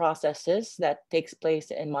of the processes that takes place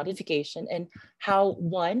in modification and how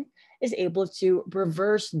one is able to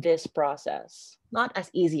reverse this process. Not as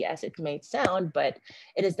easy as it may sound, but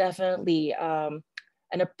it is definitely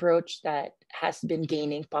an approach that has been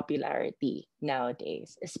gaining popularity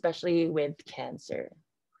nowadays, especially with cancer.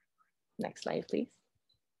 Next slide, please.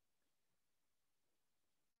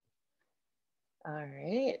 All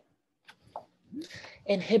right.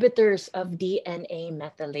 Inhibitors of DNA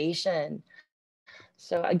methylation.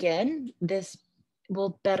 So again, this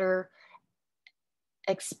will better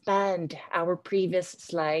expand our previous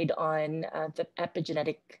slide on the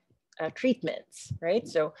epigenetic treatments, right?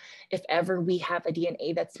 So if ever we have a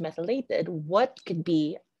DNA that's methylated, what could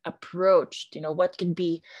be approached, what could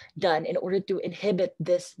be done in order to inhibit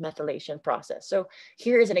this methylation process? So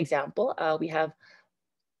here is an example. We have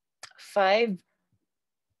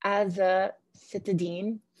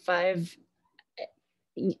 5-azacitidine,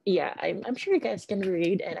 yeah, I'm sure you guys can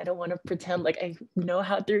read, and I don't want to pretend like I know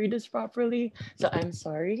how to read this properly, so I'm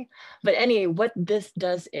sorry. But anyway, what this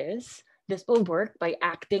does is, this will work by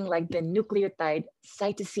acting like the nucleotide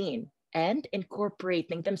cytosine and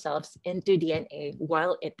incorporating themselves into DNA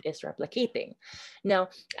while it is replicating. Now,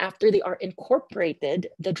 after they are incorporated,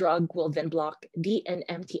 the drug will then block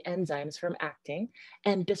DNMT enzymes from acting,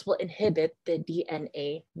 and this will inhibit the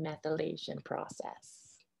DNA methylation process.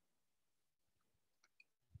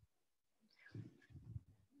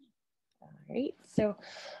 Right, so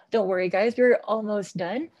don't worry, guys, we're almost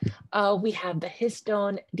done. We have the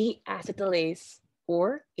histone deacetylase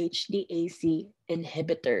or HDAC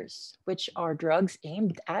inhibitors, which are drugs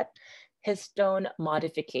aimed at histone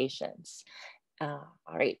modifications. All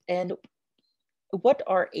right, and what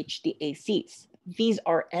are HDACs? These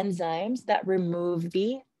are enzymes that remove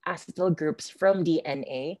the acetyl groups from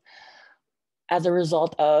DNA as a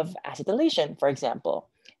result of acetylation, for example.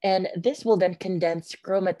 And this will then condense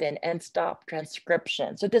chromatin and stop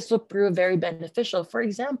transcription. So this will prove very beneficial. For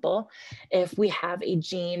example, if we have a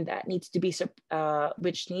gene that needs to be,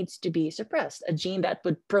 which needs to be suppressed, a gene that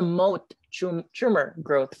would promote tumor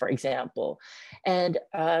growth, for example. And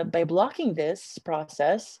by blocking this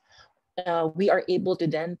process, we are able to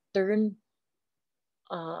then turn,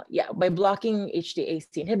 by blocking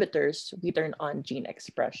HDAC inhibitors, we turn on gene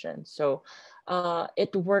expression. So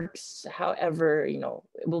it works, however,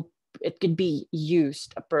 it could be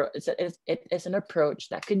used, it is an approach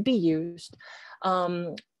that could be used,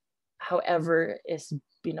 however,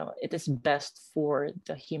 it is best for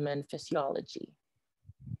the human physiology.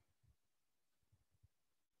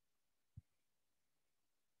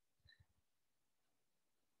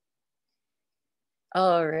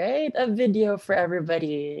 All right, a video for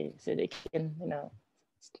everybody so they can,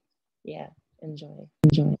 enjoy.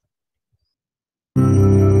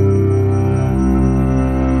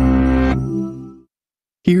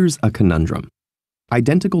 Here's a conundrum.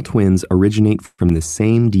 Identical twins originate from the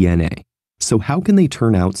same DNA, so how can they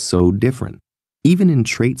turn out so different, even in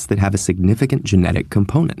traits that have a significant genetic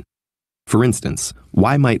component? For instance,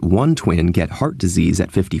 why might one twin get heart disease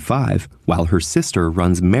at 55 while her sister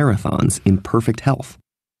runs marathons in perfect health?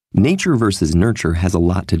 Nature versus nurture has a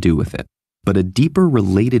lot to do with it, but a deeper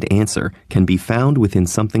related answer can be found within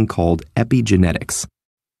something called epigenetics.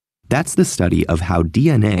 That's the study of how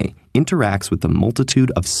DNA interacts with the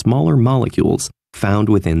multitude of smaller molecules found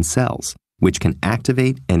within cells, which can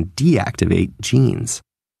activate and deactivate genes.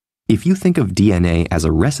 If you think of DNA as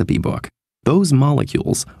a recipe book, those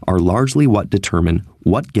molecules are largely what determine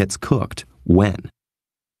what gets cooked when.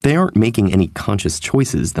 They aren't making any conscious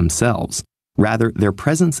choices themselves. Rather, their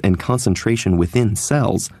presence and concentration within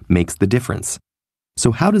cells makes the difference.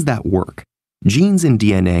 So how does that work? Genes in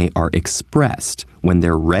DNA are expressed when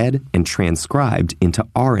they're read and transcribed into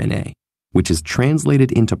RNA, which is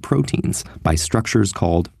translated into proteins by structures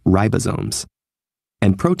called ribosomes.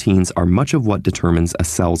 And proteins are much of what determines a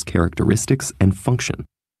cell's characteristics and function.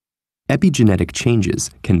 Epigenetic changes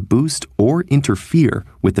can boost or interfere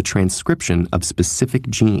with the transcription of specific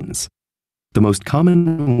genes. The most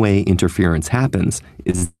common way interference happens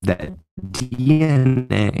is that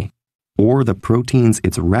DNA, or the proteins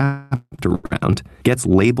it's wrapped around, gets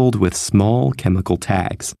labeled with small chemical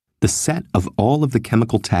tags. The set of all of the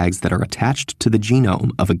chemical tags that are attached to the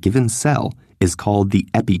genome of a given cell is called the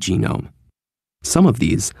epigenome. Some of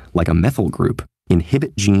these, like a methyl group,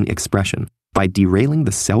 inhibit gene expression by derailing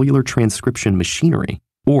the cellular transcription machinery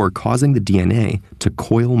or causing the DNA to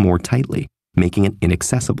coil more tightly, making it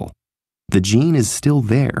inaccessible. The gene is still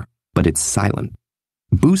there, but it's silent.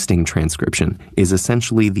 Boosting transcription is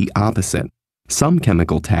essentially the opposite. Some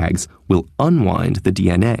chemical tags will unwind the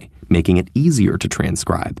DNA, making it easier to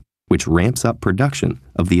transcribe, which ramps up production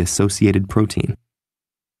of the associated protein.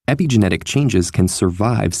 Epigenetic changes can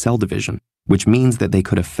survive cell division, which means that they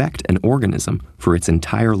could affect an organism for its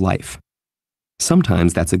entire life.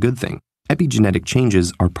 Sometimes that's a good thing. Epigenetic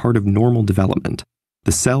changes are part of normal development.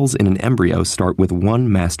 The cells in an embryo start with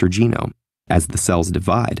one master genome. As the cells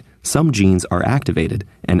divide, some genes are activated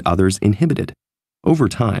and others inhibited. Over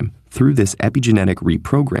time, through this epigenetic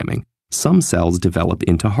reprogramming, some cells develop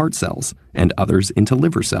into heart cells and others into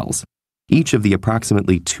liver cells. Each of the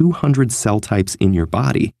approximately 200 cell types in your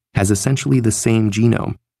body has essentially the same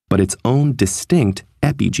genome, but its own distinct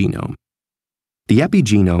epigenome. The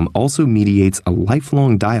epigenome also mediates a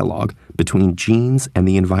lifelong dialogue between genes and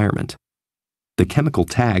the environment. The chemical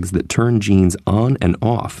tags that turn genes on and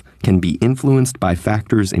off can be influenced by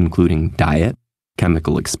factors including diet,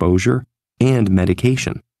 chemical exposure, and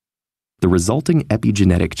medication. The resulting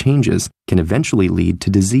epigenetic changes can eventually lead to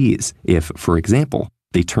disease if, for example,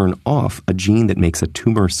 they turn off a gene that makes a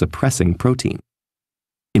tumor-suppressing protein.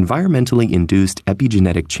 Environmentally induced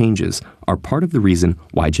epigenetic changes are part of the reason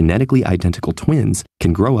why genetically identical twins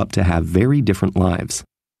can grow up to have very different lives.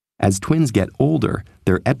 As twins get older,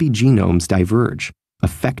 their epigenomes diverge,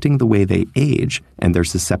 affecting the way they age and their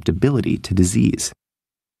susceptibility to disease.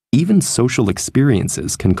 Even social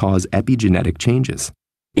experiences can cause epigenetic changes.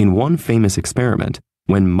 In one famous experiment,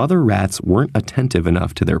 when mother rats weren't attentive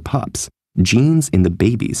enough to their pups, genes in the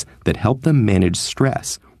babies that help them manage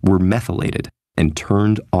stress were methylated and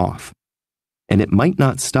turned off. And it might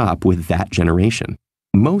not stop with that generation.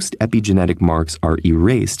 Most epigenetic marks are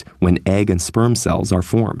erased when egg and sperm cells are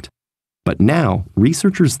formed. But now,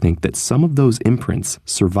 researchers think that some of those imprints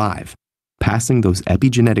survive, passing those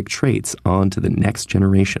epigenetic traits on to the next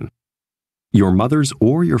generation. Your mother's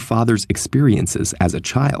or your father's experiences as a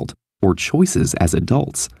child or choices as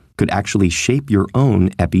adults could actually shape your own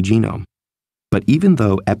epigenome. But even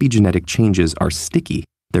though epigenetic changes are sticky,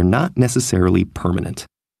 they're not necessarily permanent.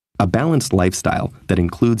 A balanced lifestyle that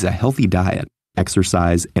includes a healthy diet,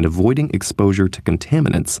 exercise, and avoiding exposure to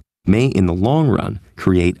contaminants may, in the long run,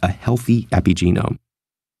 create a healthy epigenome.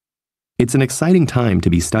 It's an exciting time to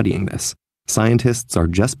be studying this. Scientists are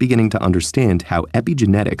just beginning to understand how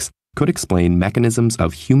epigenetics could explain mechanisms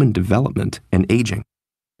of human development and aging,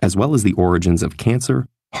 as well as the origins of cancer,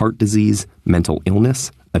 heart disease, mental illness,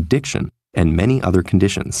 addiction, and many other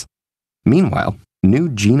conditions. Meanwhile, new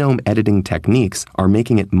genome editing techniques are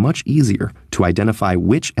making it much easier to identify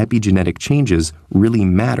which epigenetic changes really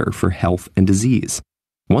matter for health and disease.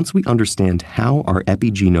 Once we understand how our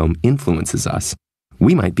epigenome influences us,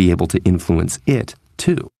 we might be able to influence it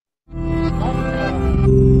too. So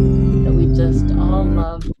we just all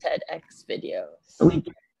love TEDx videos.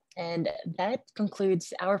 And that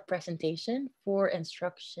concludes our presentation for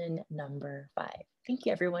instruction number 5. Thank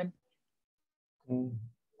you, everyone. Okay.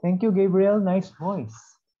 Thank you, Gabriel. Nice voice.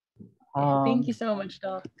 Thank you so much,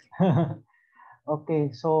 Doc. Okay,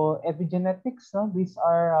 so epigenetics, no? These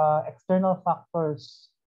are external factors.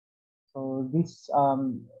 So these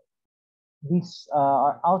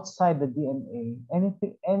are outside the DNA.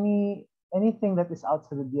 Anything that is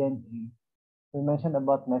outside the DNA. We mentioned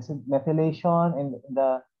about methylation in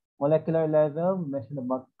the molecular level. We mentioned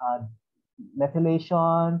about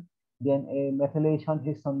methylation, DNA methylation,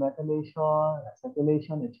 histone methylation,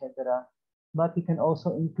 acetylation, etc. But you can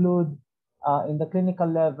also include in the clinical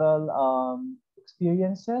level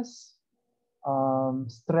experiences,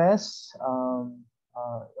 stress,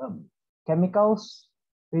 chemicals,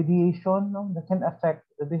 radiation, no, that can affect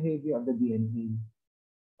the behavior of the DNA.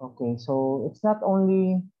 Okay, so it's not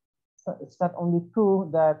only true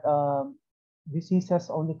that diseases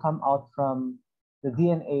only come out from the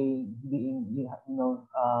DNA being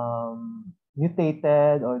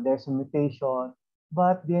mutated, or there's a mutation,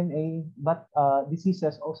 but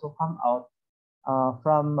diseases also come out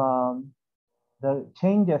from the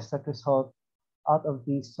changes that result out of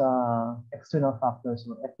these external factors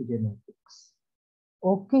or epigenetics.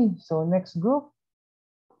 Okay, so next group.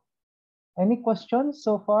 Any questions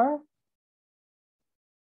so far?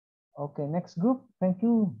 Okay, next group. Thank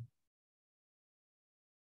you.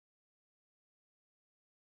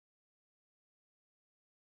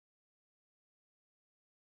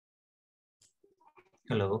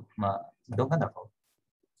 Hello, magandang ako.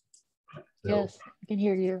 Hello. Yes, I can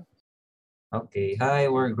hear you. Okay, hi,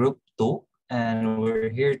 we're group 2 and we're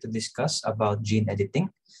here to discuss about gene editing.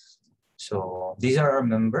 So these are our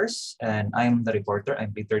members and I'm the reporter.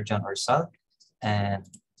 I'm Peter John Orsal. And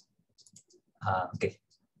okay,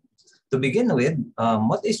 to begin with,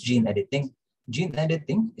 what is gene editing? Gene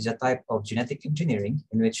editing is a type of genetic engineering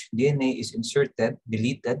in which DNA is inserted,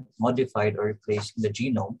 deleted, modified, or replaced in the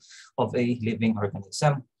genome of a living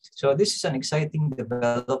organism. So this is an exciting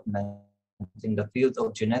development in the field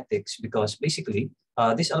of genetics because basically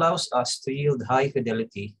this allows us to yield high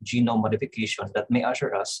fidelity genome modification that may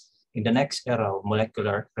usher us in the next era of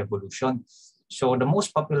molecular revolution. So the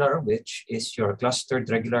most popular of which is your clustered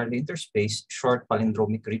regularly interspaced short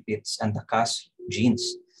palindromic repeats and the Cas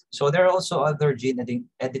genes. So there are also other gene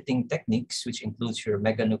editing techniques, which includes your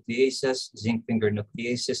meganucleases, zinc finger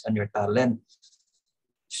nucleases, and your TALEN.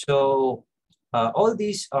 So all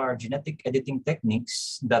these are genetic editing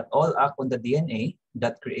techniques that all act on the DNA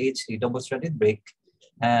that creates a double-stranded break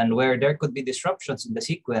and where there could be disruptions in the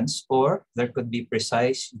sequence or there could be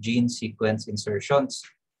precise gene sequence insertions.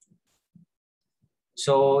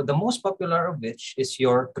 So the most popular of which is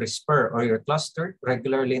your CRISPR or your clustered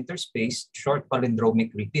regularly interspaced short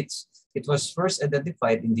palindromic repeats. It was first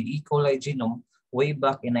identified in the E. coli genome way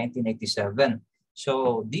back in 1987.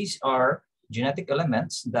 So these are genetic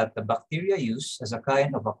elements that the bacteria use as a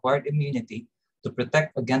kind of acquired immunity to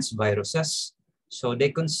protect against viruses. So they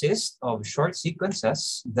consist of short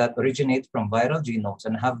sequences that originate from viral genomes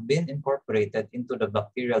and have been incorporated into the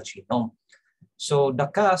bacterial genome. So the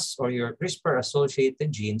Cas or your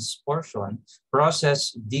CRISPR-associated genes portion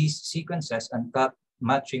process these sequences and cut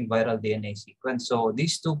matching viral DNA sequence. So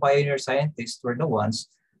these two pioneer scientists were the ones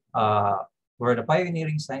were the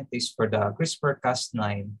pioneering scientists for the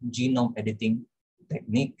CRISPR-Cas9 genome editing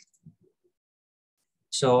technique.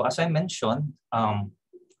 So as I mentioned,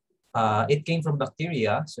 it came from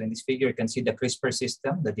bacteria. So in this figure, you can see the CRISPR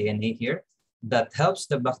system, the DNA here, that helps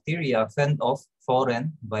the bacteria fend off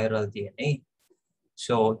foreign viral DNA.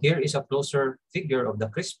 So here is a closer figure of the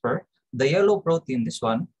CRISPR. The yellow protein, this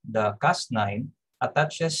one, the Cas9,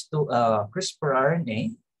 attaches to a CRISPR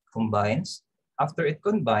RNA, combines. After it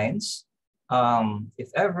combines, if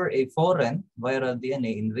ever a foreign viral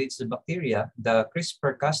DNA invades the bacteria, the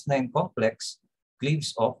CRISPR-Cas9 complex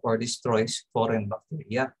cleaves off or destroys foreign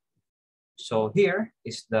bacteria. So here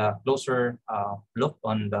is the closer look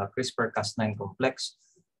on the CRISPR-Cas9 complex.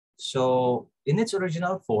 So in its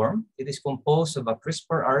original form, it is composed of a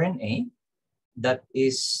CRISPR RNA that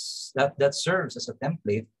serves as a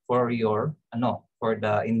template for your for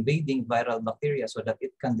the invading viral bacteria so that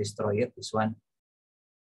it can destroy it. This one,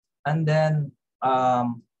 and then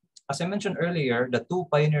as I mentioned earlier, the two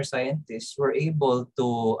pioneer scientists were able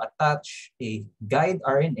to attach a guide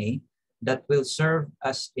RNA that will serve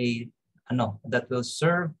as a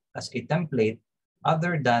template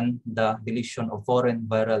other than the deletion of foreign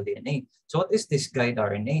viral DNA. So what is this guide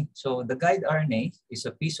RNA? So the guide RNA is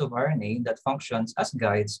a piece of RNA that functions as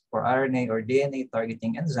guides for RNA or DNA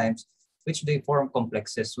targeting enzymes, which they form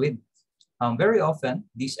complexes with. Very often,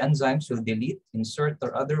 these enzymes will delete, insert,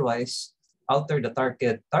 or otherwise alter the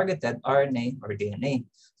targeted RNA or DNA.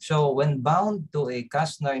 So when bound to a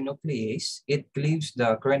Cas9 nuclease, it cleaves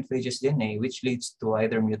the current phage's DNA, which leads to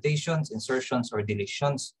either mutations, insertions, or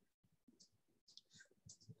deletions.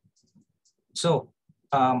 So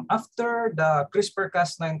after the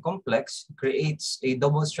CRISPR-Cas9 complex creates a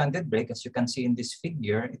double-stranded break, as you can see in this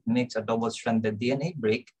figure, it makes a double-stranded DNA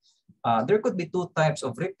break. There could be two types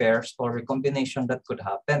of repairs or recombination that could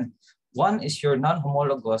happen. One is your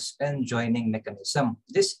non-homologous end joining mechanism.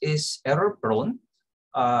 This is error-prone,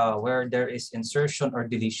 where there is insertion or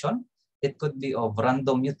deletion. It could be of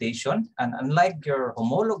random mutation, and unlike your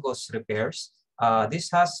homologous repairs,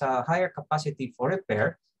 this has a higher capacity for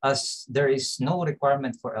repair as there is no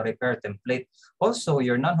requirement for a repair template. Also,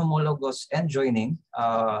 your non-homologous end joining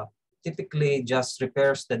typically just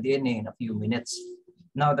repairs the DNA in a few minutes.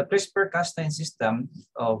 Now, the CRISPR-Cas9 system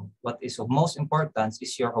of what is of most importance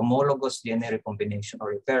is your homologous DNA recombination or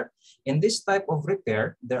repair. In this type of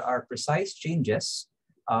repair, there are precise changes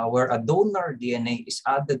where a donor DNA is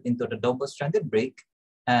added into the double-stranded break.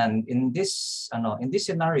 And in this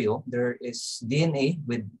scenario, there is DNA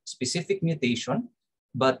with specific mutation,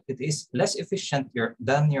 but it is less efficient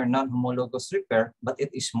than your non-homologous repair, but it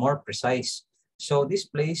is more precise. So this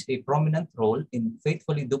plays a prominent role in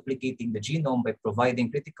faithfully duplicating the genome by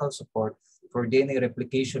providing critical support for DNA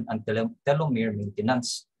replication and telomere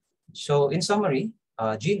maintenance. So in summary,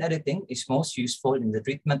 gene editing is most useful in the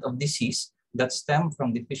treatment of disease that stem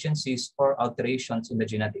from deficiencies or alterations in the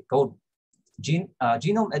genetic code.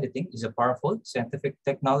 Genome editing is a powerful scientific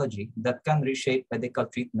technology that can reshape medical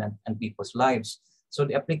treatment and people's lives. So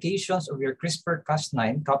the applications of your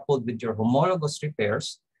CRISPR-Cas9 coupled with your homologous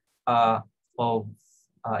repairs of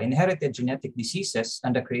inherited genetic diseases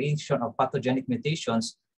and the creation of pathogenic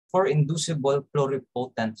mutations for inducible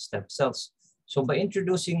pluripotent stem cells. So by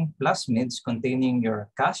introducing plasmids containing your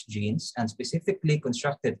Cas genes and specifically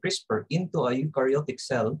constructed CRISPR into a eukaryotic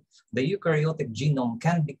cell, the eukaryotic genome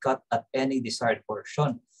can be cut at any desired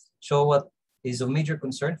portion. So what is of major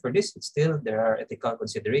concern for this? There are ethical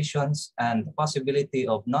considerations, and the possibility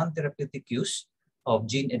of non-therapeutic use of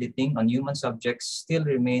gene editing on human subjects still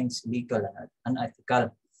remains legal and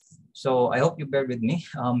unethical. So I hope you bear with me.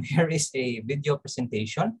 Here is a video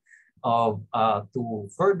presentation of to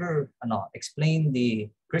further explain the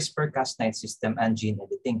CRISPR-Cas9 system and gene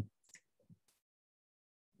editing.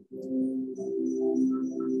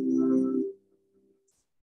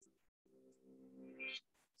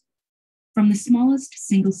 From the smallest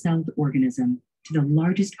single-celled organism to the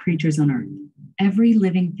largest creatures on Earth, every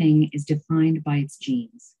living thing is defined by its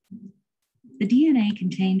genes. The DNA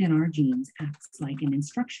contained in our genes acts like an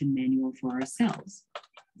instruction manual for our cells.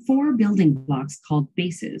 4 building blocks called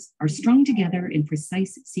bases are strung together in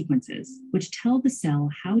precise sequences, which tell the cell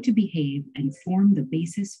how to behave and form the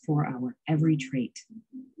basis for our every trait.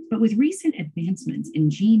 But with recent advancements in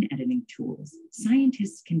gene editing tools,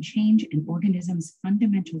 scientists can change an organism's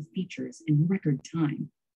fundamental features in record time.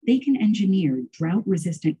 They can engineer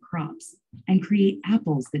drought-resistant crops and create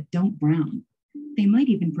apples that don't brown. They might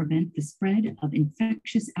even prevent the spread of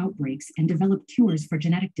infectious outbreaks and develop cures for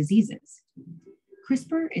genetic diseases.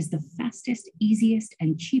 CRISPR is the fastest, easiest,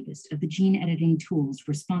 and cheapest of the gene editing tools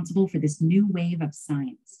responsible for this new wave of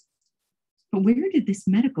science. But where did this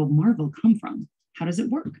medical marvel come from? How does it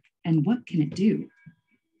work? And what can it do?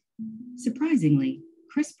 Surprisingly,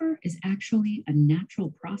 CRISPR is actually a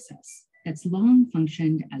natural process that's long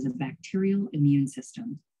functioned as a bacterial immune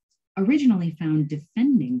system. Originally found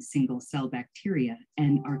defending single-cell bacteria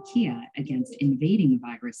and archaea against invading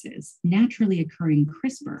viruses, naturally occurring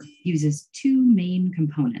CRISPR uses 2 main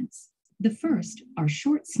components. The first are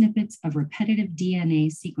short snippets of repetitive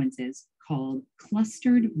DNA sequences called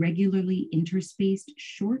clustered regularly interspaced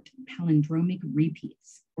short palindromic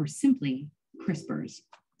repeats, or simply CRISPRs.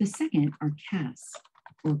 The second are Cas,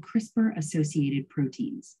 or CRISPR-associated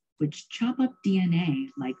proteins, which chop up DNA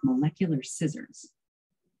like molecular scissors.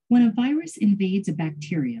 When a virus invades a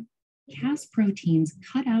bacterium, Cas proteins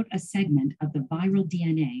cut out a segment of the viral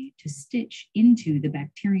DNA to stitch into the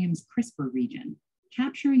bacterium's CRISPR region,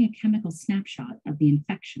 capturing a chemical snapshot of the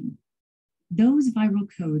infection. Those viral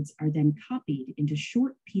codes are then copied into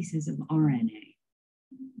short pieces of RNA.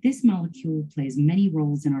 This molecule plays many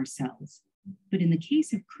roles in our cells, but in the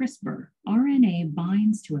case of CRISPR, RNA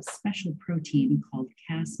binds to a special protein called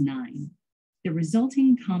Cas9. The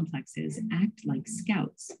resulting complexes act like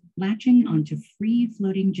scouts, latching onto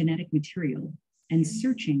free-floating genetic material and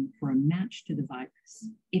searching for a match to the virus.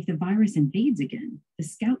 If the virus invades again, the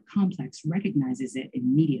scout complex recognizes it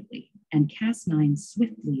immediately, and Cas9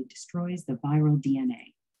 swiftly destroys the viral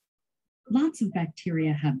DNA. Lots of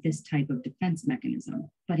bacteria have this type of defense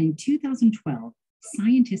mechanism, but in 2012,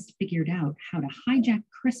 scientists figured out how to hijack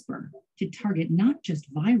CRISPR to target not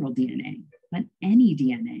just viral DNA, but any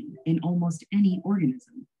DNA in almost any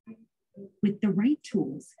organism. With the right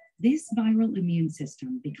tools, this viral immune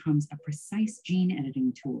system becomes a precise gene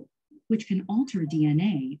editing tool, which can alter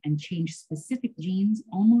DNA and change specific genes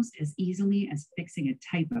almost as easily as fixing a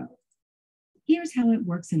typo. Here's how it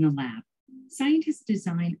works in the lab. Scientists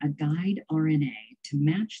design a guide RNA to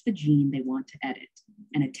match the gene they want to edit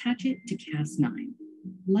and attach it to Cas9.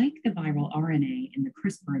 Like the viral RNA in the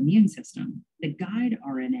CRISPR immune system, the guide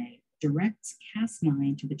RNA directs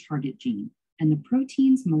Cas9 to the target gene, and the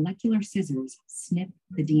protein's molecular scissors snip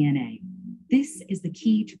the DNA. This is the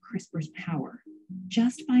key to CRISPR's power.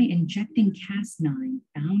 Just by injecting Cas9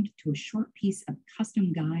 bound to a short piece of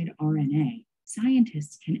custom guide RNA,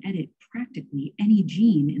 scientists can edit practically any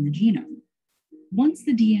gene in the genome. Once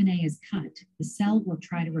the DNA is cut, the cell will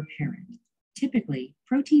try to repair it. Typically,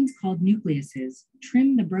 proteins called nucleases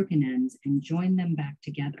trim the broken ends and join them back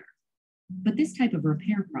together. But this type of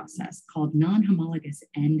repair process, called non-homologous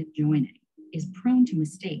end joining, is prone to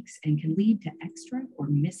mistakes and can lead to extra or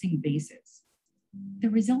missing bases. The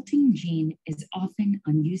resulting gene is often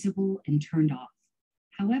unusable and turned off.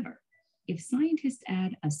 However, if scientists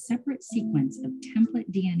add a separate sequence of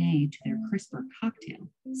template DNA to their CRISPR cocktail,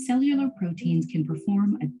 cellular proteins can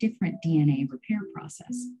perform a different DNA repair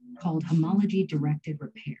process called homology-directed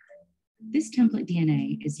repair. This template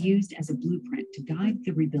DNA is used as a blueprint to guide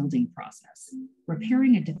the rebuilding process,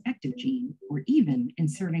 repairing a defective gene, or even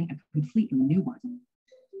inserting a completely new one.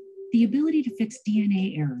 The ability to fix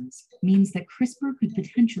DNA errors means that CRISPR could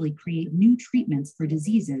potentially create new treatments for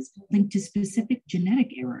diseases linked to specific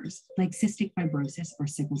genetic errors like cystic fibrosis or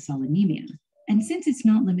sickle cell anemia. And since it's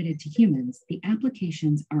not limited to humans, the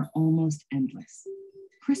applications are almost endless.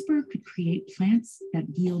 CRISPR could create plants that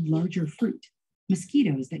yield larger fruit,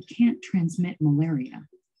 mosquitoes that can't transmit malaria,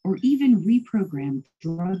 or even reprogram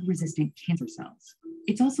drug-resistant cancer cells.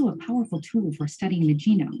 It's also a powerful tool for studying the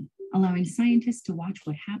genome, allowing scientists to watch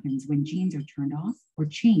what happens when genes are turned off or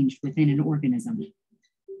changed within an organism.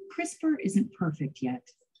 CRISPR isn't perfect yet.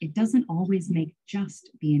 It doesn't always make just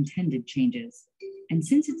the intended changes. And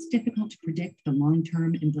since it's difficult to predict the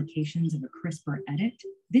long-term implications of a CRISPR edit,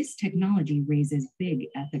 this technology raises big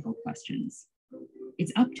ethical questions.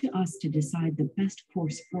 It's up to us to decide the best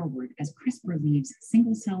course forward as CRISPR leaves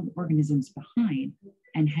single-celled organisms behind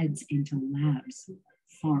and heads into labs,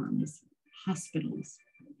 farms, hospitals,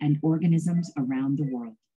 and organisms around the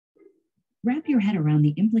world. Wrap your head around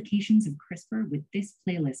the implications of CRISPR with this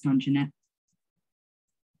playlist on genetics.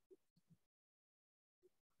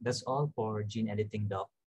 That's all for gene editing, Doc.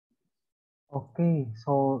 Okay,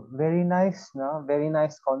 so very nice, no? Very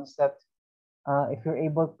nice concept. If you're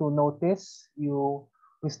able to notice,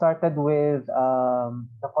 we started with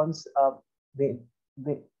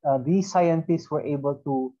these scientists were able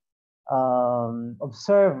to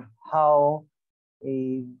observe how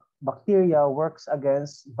a bacteria works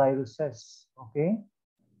against viruses. Okay,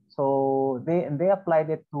 so they applied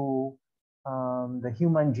it to the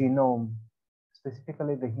human genome,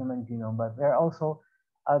 specifically the human genome, but there are also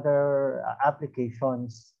other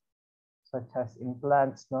applications such as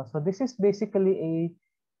implants. No? So this is basically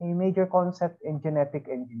a major concept in genetic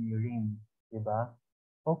engineering. Diba?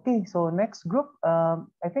 Okay, so next group,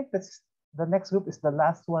 I think that's the next group is the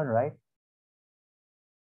last one, right?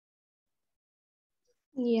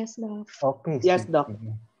 Yes, Doc. Okay. Yes, Doc.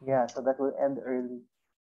 Yeah, so that will end early.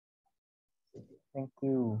 Thank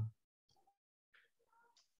you.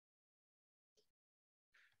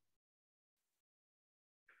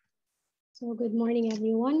 So good morning,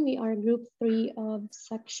 everyone. We are group 3 of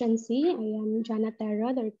section C. I am Jana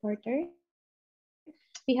Terra, the reporter.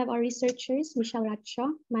 We have our researchers, Michelle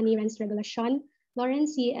Ratcho, Manny Renz Regulacion, Lauren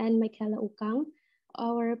C. and Michaela Ukang.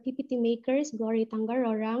 Our PPT makers, Glory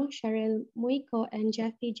Tangarorang, Cheryl Muiko, and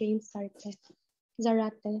Jeffrey James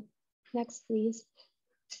Zarate. Next, please.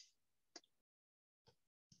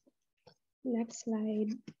 Next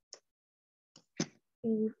slide.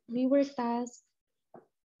 We were tasked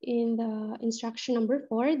in the instruction number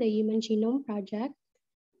 4, the Human Genome Project.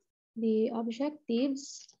 The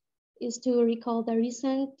objectives is to recall the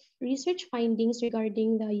recent research findings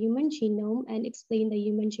regarding the human genome and explain the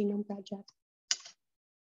Human Genome Project.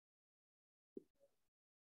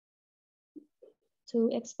 To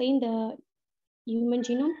explain the Human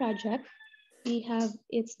Genome Project, we have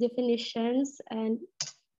its definitions and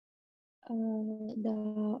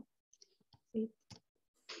the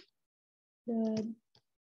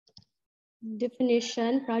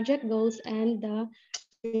definition, project goals, and the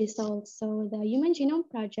results. So the Human Genome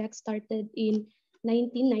Project started in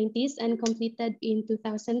 1990s and completed in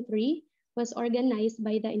 2003, was organized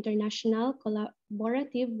by the International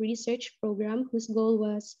Collaborative Research Program, whose goal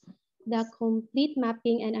was the complete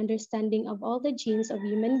mapping and understanding of all the genes of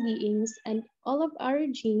human beings, and all of our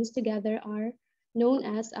genes together are known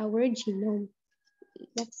as our genome.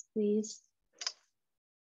 Next, please.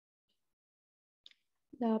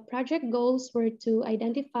 The project goals were to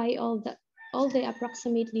identify all the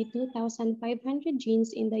approximately 2,500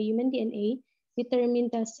 genes in the human DNA, determine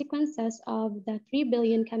the sequences of the 3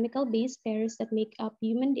 billion chemical base pairs that make up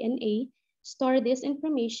human DNA, store this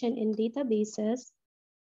information in databases.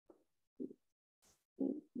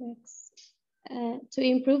 Next. To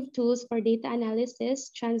improve tools for data analysis,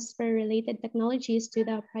 transfer related technologies to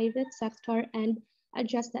the private sector, and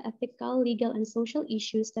address the ethical, legal, and social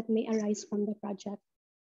issues that may arise from the project.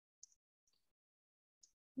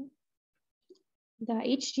 The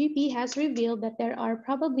HGP has revealed that there are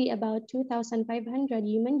probably about 2,500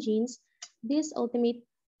 human genes This ultimate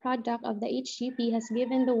product of the HGP has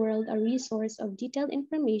given the world a resource of detailed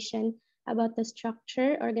information about the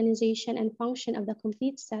structure, organization, and function of the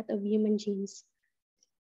complete set of human genes.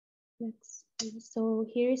 Next. So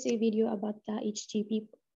here's a video about the HGP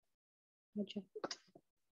project.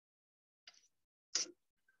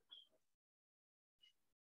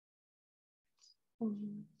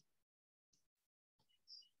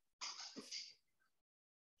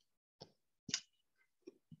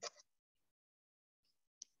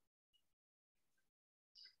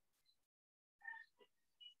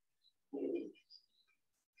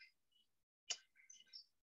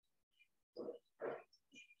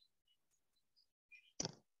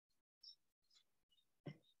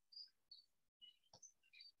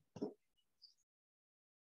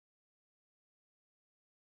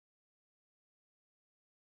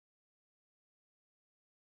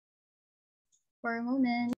 For a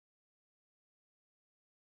moment.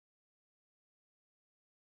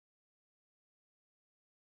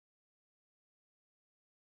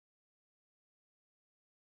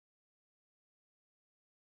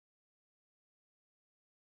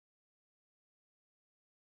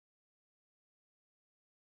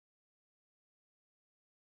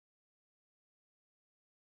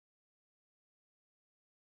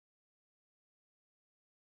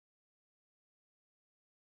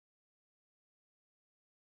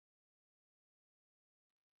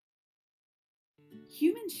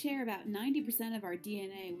 Humans share about 90% of our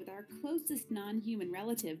DNA with our closest non-human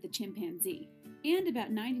relative, the chimpanzee, and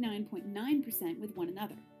about 99.9% with one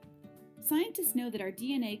another. Scientists know that our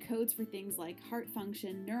DNA codes for things like heart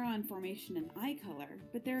function, neuron formation, and eye color,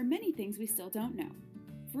 but there are many things we still don't know.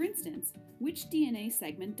 For instance, which DNA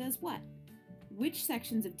segment does what? Which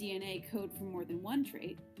sections of DNA code for more than one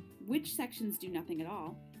trait? Which sections do nothing at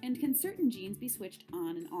all? And can certain genes be switched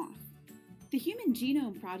on and off? The Human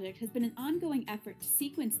Genome Project has been an ongoing effort to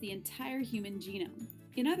sequence the entire human genome.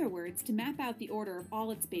 In other words, to map out the order of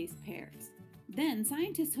all its base pairs. Then,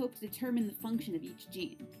 scientists hope to determine the function of each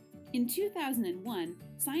gene. In 2001,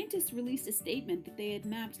 scientists released a statement that they had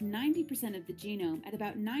mapped 90% of the genome at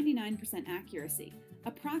about 99% accuracy,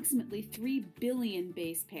 approximately 3 billion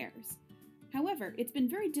base pairs. However, it's been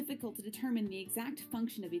very difficult to determine the exact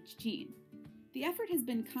function of each gene. The effort has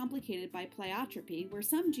been complicated by pleiotropy, where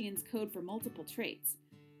some genes code for multiple traits,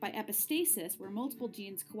 by epistasis, where multiple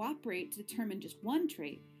genes cooperate to determine just one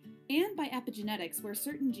trait, and by epigenetics, where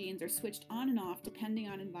certain genes are switched on and off depending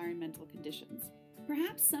on environmental conditions.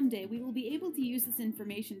 Perhaps someday we will be able to use this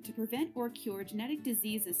information to prevent or cure genetic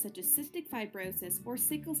diseases such as cystic fibrosis or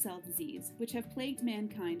sickle cell disease, which have plagued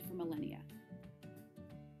mankind for millennia.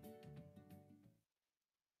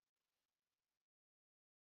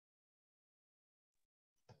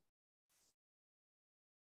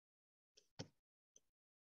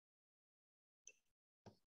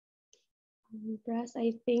 Press,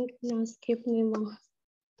 I think na-skip niyo mga.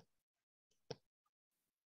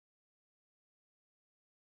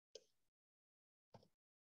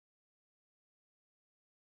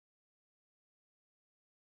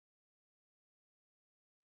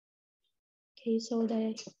 Okay, so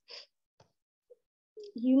the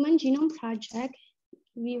Human Genome Project,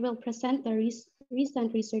 we will present the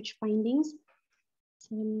recent research findings.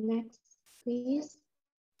 So next, please.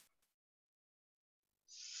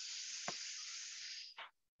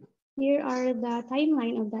 Here are the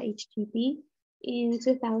timeline of the HGP. In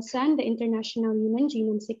 2000, the International Human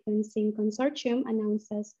Genome Sequencing Consortium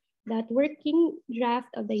announces that working draft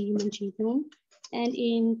of the human genome. And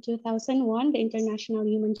in 2001, the International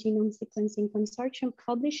Human Genome Sequencing Consortium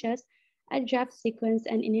publishes a draft sequence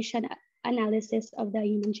and initial analysis of the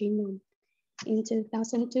human genome. In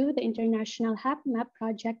 2002, the International HapMap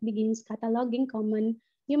project begins cataloging common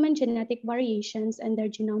human genetic variations and their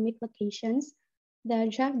genomic locations.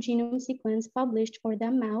 The draft genome sequence published for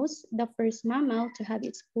the mouse, the first mammal to have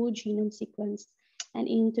its full genome sequence. And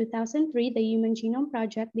in 2003, the Human Genome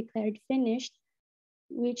Project declared finished,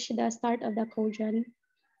 which the start of the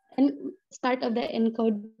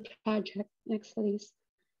ENCODE project. Next, please.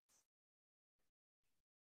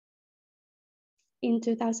 In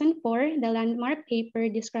 2004, the landmark paper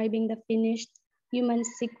describing the finished human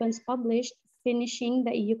sequence published, finishing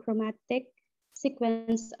the euchromatic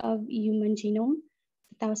sequence of human genome.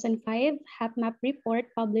 2005, HapMap report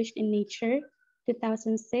published in Nature.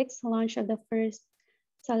 2006, launch of the first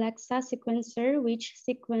Alexa sequencer, which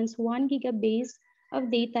sequenced 1 gigabase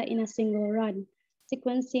of data in a single run,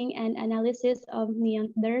 sequencing and analysis of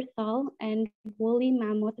Neanderthal and woolly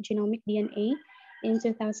mammoth genomic DNA. In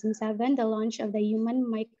 2007, the launch of the Human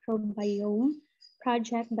Microbiome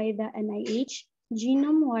Project by the NIH.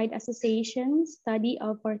 Genome-wide association study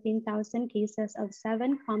of 14,000 cases of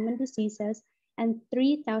 7 common diseases and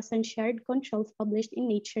 3,000 shared controls published in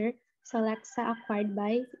Nature, Selecta acquired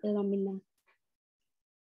by Illumina.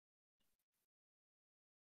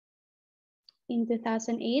 In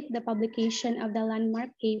 2008, the publication of the landmark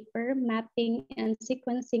paper, Mapping and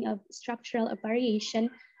Sequencing of Structural Variation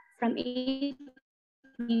from 8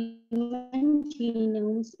 Human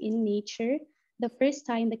Genomes in Nature, the first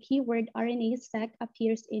time the keyword RNA Sect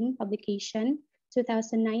appears in publication.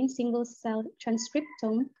 2009, single-cell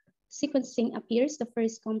transcriptome sequencing appears. The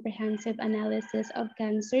first comprehensive analysis of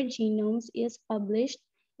cancer genomes is published,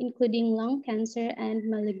 including lung cancer and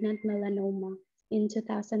malignant melanoma. In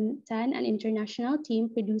 2010, an international team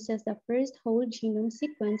produces the first whole genome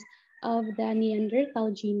sequence of the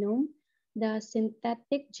Neanderthal genome, the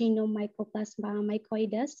synthetic genome Mycoplasma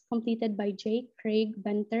mycoides, completed by J. Craig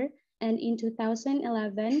Venter. And in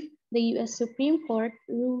 2011, the US Supreme Court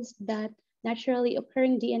rules that naturally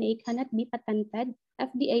occurring DNA cannot be patented.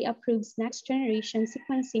 FDA approves next generation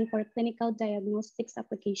sequencing for clinical diagnostics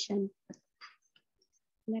application.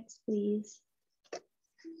 Next, please.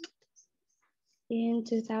 In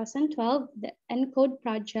 2012, the ENCODE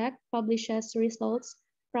project publishes results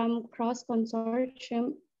from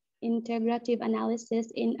cross-consortium integrative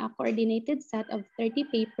analysis in a coordinated set of 30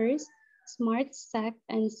 papers. SMART, Sect,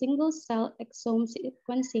 and single-cell exome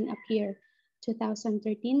sequencing appear.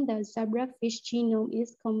 2013, the zebrafish genome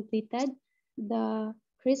is completed. The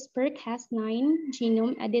CRISPR-Cas9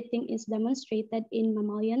 genome editing is demonstrated in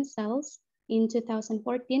mammalian cells. In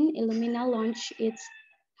 2014, Illumina launched its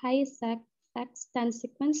high-sect X10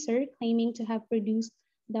 sequencer, claiming to have produced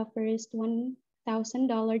the first $1,000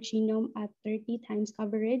 genome at 30 times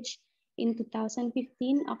coverage. In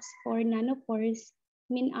 2015, Oxford Nanopores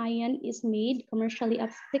MinION is made commercially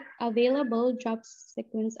available. Drop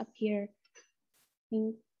sequence appear.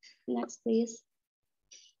 Next, please.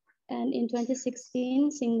 And in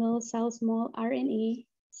 2016, single-cell small RNA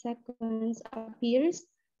sequence appears.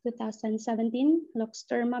 2017,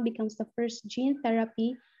 Loxderma becomes the first gene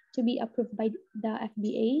therapy to be approved by the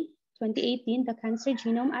FDA. 2018, the Cancer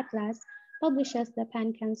Genome Atlas publishes the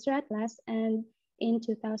Pan-Cancer Atlas, and in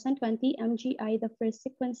 2020, MGI, the first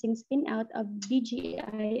sequencing spin-out of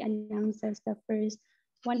BGI, announces the first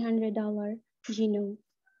 $100 genome.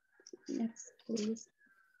 Next, please.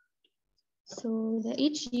 So the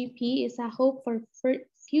HGP is a hope for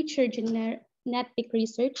future genetic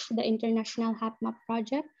research, the International HapMap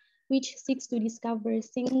project, which seeks to discover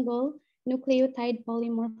single nucleotide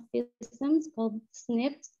polymorphisms called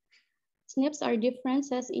SNPs. SNPs are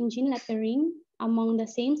differences in gene lettering among the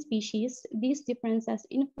same species. These differences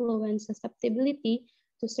influence susceptibility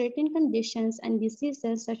to certain conditions and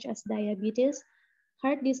diseases such as diabetes,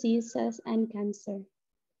 heart diseases, and cancer.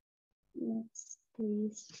 Next,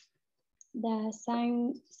 please. The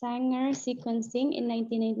Sanger sequencing in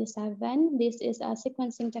 1997. This is a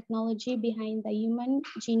sequencing technology behind the Human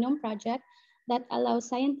Genome Project that allows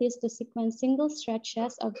scientists to sequence single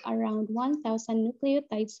stretches of around 1,000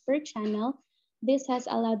 nucleotides per channel. This has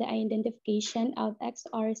allowed the identification of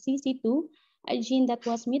XRCC2, a gene that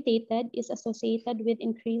was mutated, is associated with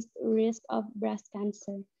increased risk of breast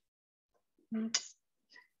cancer. Next,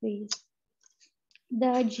 please.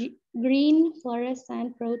 The green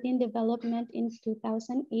fluorescent protein development in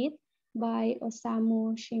 2008 by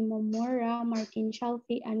Osamu Shimomura, Martin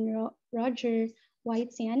Chalfie, and Roger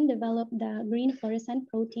Whitesian developed the green fluorescent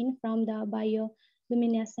protein from the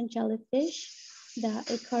bioluminescent jellyfish, the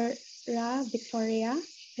Echora victoria.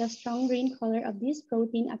 The strong green color of this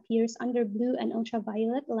protein appears under blue and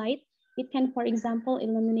ultraviolet light. It can, for example,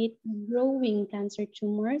 illuminate growing cancer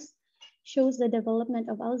tumors, shows the development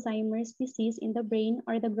of Alzheimer's disease in the brain,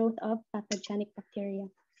 or the growth of pathogenic bacteria.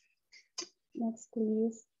 Next,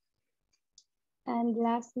 please. And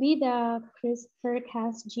lastly, the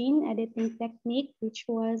CRISPR-Cas gene editing technique, which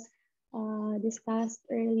was discussed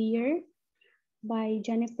earlier by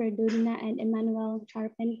Jennifer Doudna and Emmanuel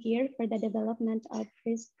Charpentier for the development of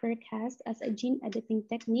CRISPR-Cas as a gene editing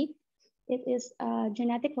technique. It is a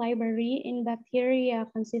genetic library in bacteria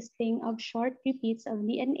consisting of short repeats of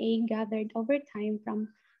DNA gathered over time from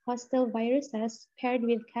hostile viruses paired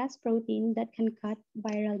with Cas protein that can cut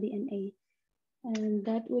viral DNA. And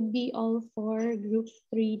that would be all for Group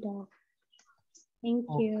 3, Doc. Thank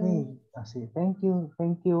you. Okay, Asi, thank you,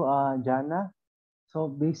 Jana. So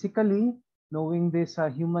basically, knowing this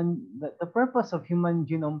the purpose of Human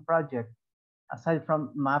Genome Project, aside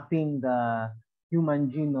from mapping the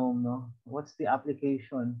human genome, no, what's the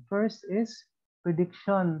application? First is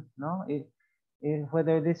prediction, no,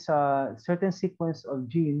 whether this certain sequence of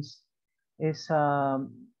genes is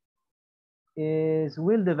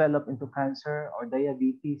will develop into cancer or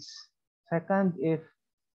diabetes. Second, if,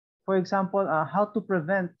 for example, how to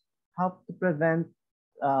prevent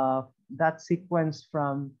that sequence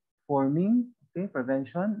from forming, okay,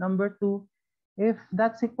 prevention. Number two, if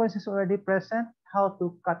that sequence is already present, how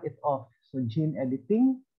to cut it off, so gene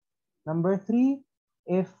editing. Number three,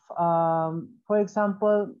 if, for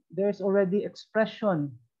example, there's already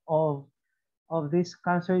expression of these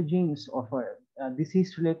cancer genes or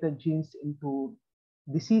disease-related genes into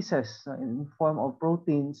diseases in form of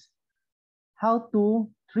proteins, how to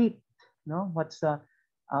treat, no? What's the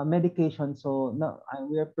medication? So no,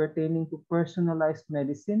 we are pertaining to personalized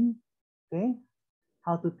medicine, okay?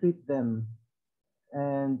 How to treat them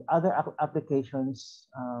and other applications.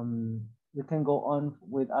 We can go on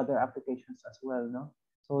with other applications as well, no?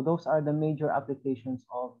 So those are the major applications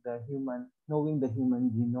of knowing the human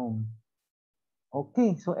genome.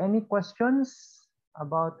 Okay, so any questions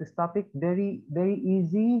about this topic? Very, very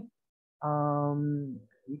easy.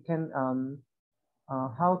 You can,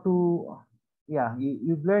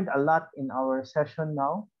 you've learned a lot in our session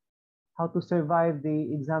now. How to survive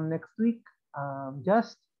the exam next week.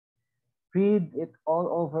 Just read it all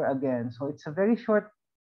over again. So it's a very short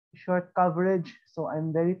coverage. So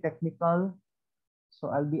I'm very technical. So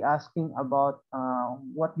I'll be asking about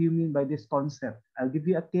what do you mean by this concept? I'll give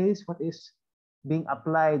you a case. What is being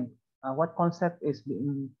applied? What concept is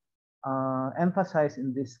being emphasized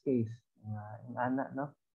in this case? In ANA, no?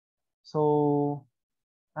 So,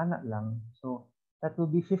 ANA lang. So that will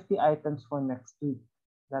be 50 items for next week.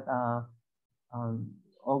 That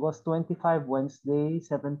August 25, Wednesday,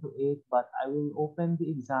 7 to 8. But I will open the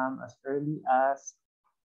exam as early as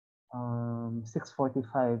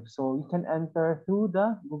 6:45. So you can enter through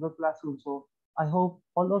the Google Classroom. So I hope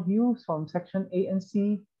all of you from section A and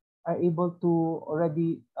C are able to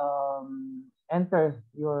already enter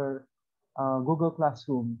your Google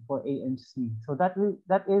Classroom for A and C. So that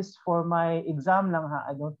is for my exam lang ha.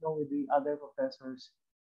 I don't know with the other professors,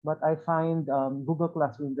 but I find Google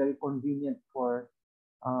Classroom very convenient for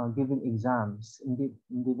giving exams, in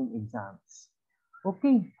giving exams.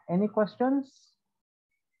 Okay, any questions?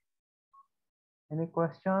 Any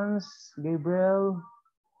questions, Gabriel?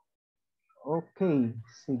 Okay,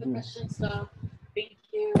 sige. Thank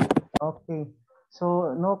you. Okay,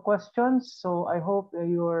 so no questions. So I hope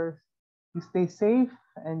you stay safe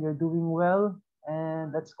and you're doing well.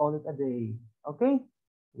 And let's call it a day. Okay,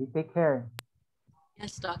 you take care.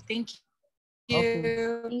 Yes, Doc. Thank you.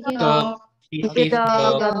 Okay. Thank you, Doc. Doc. Thank you,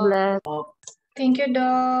 Doc. God bless. Thank you,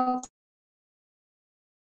 Doc.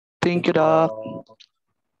 Thank you, Doc.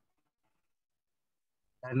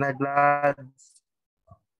 And I'm glad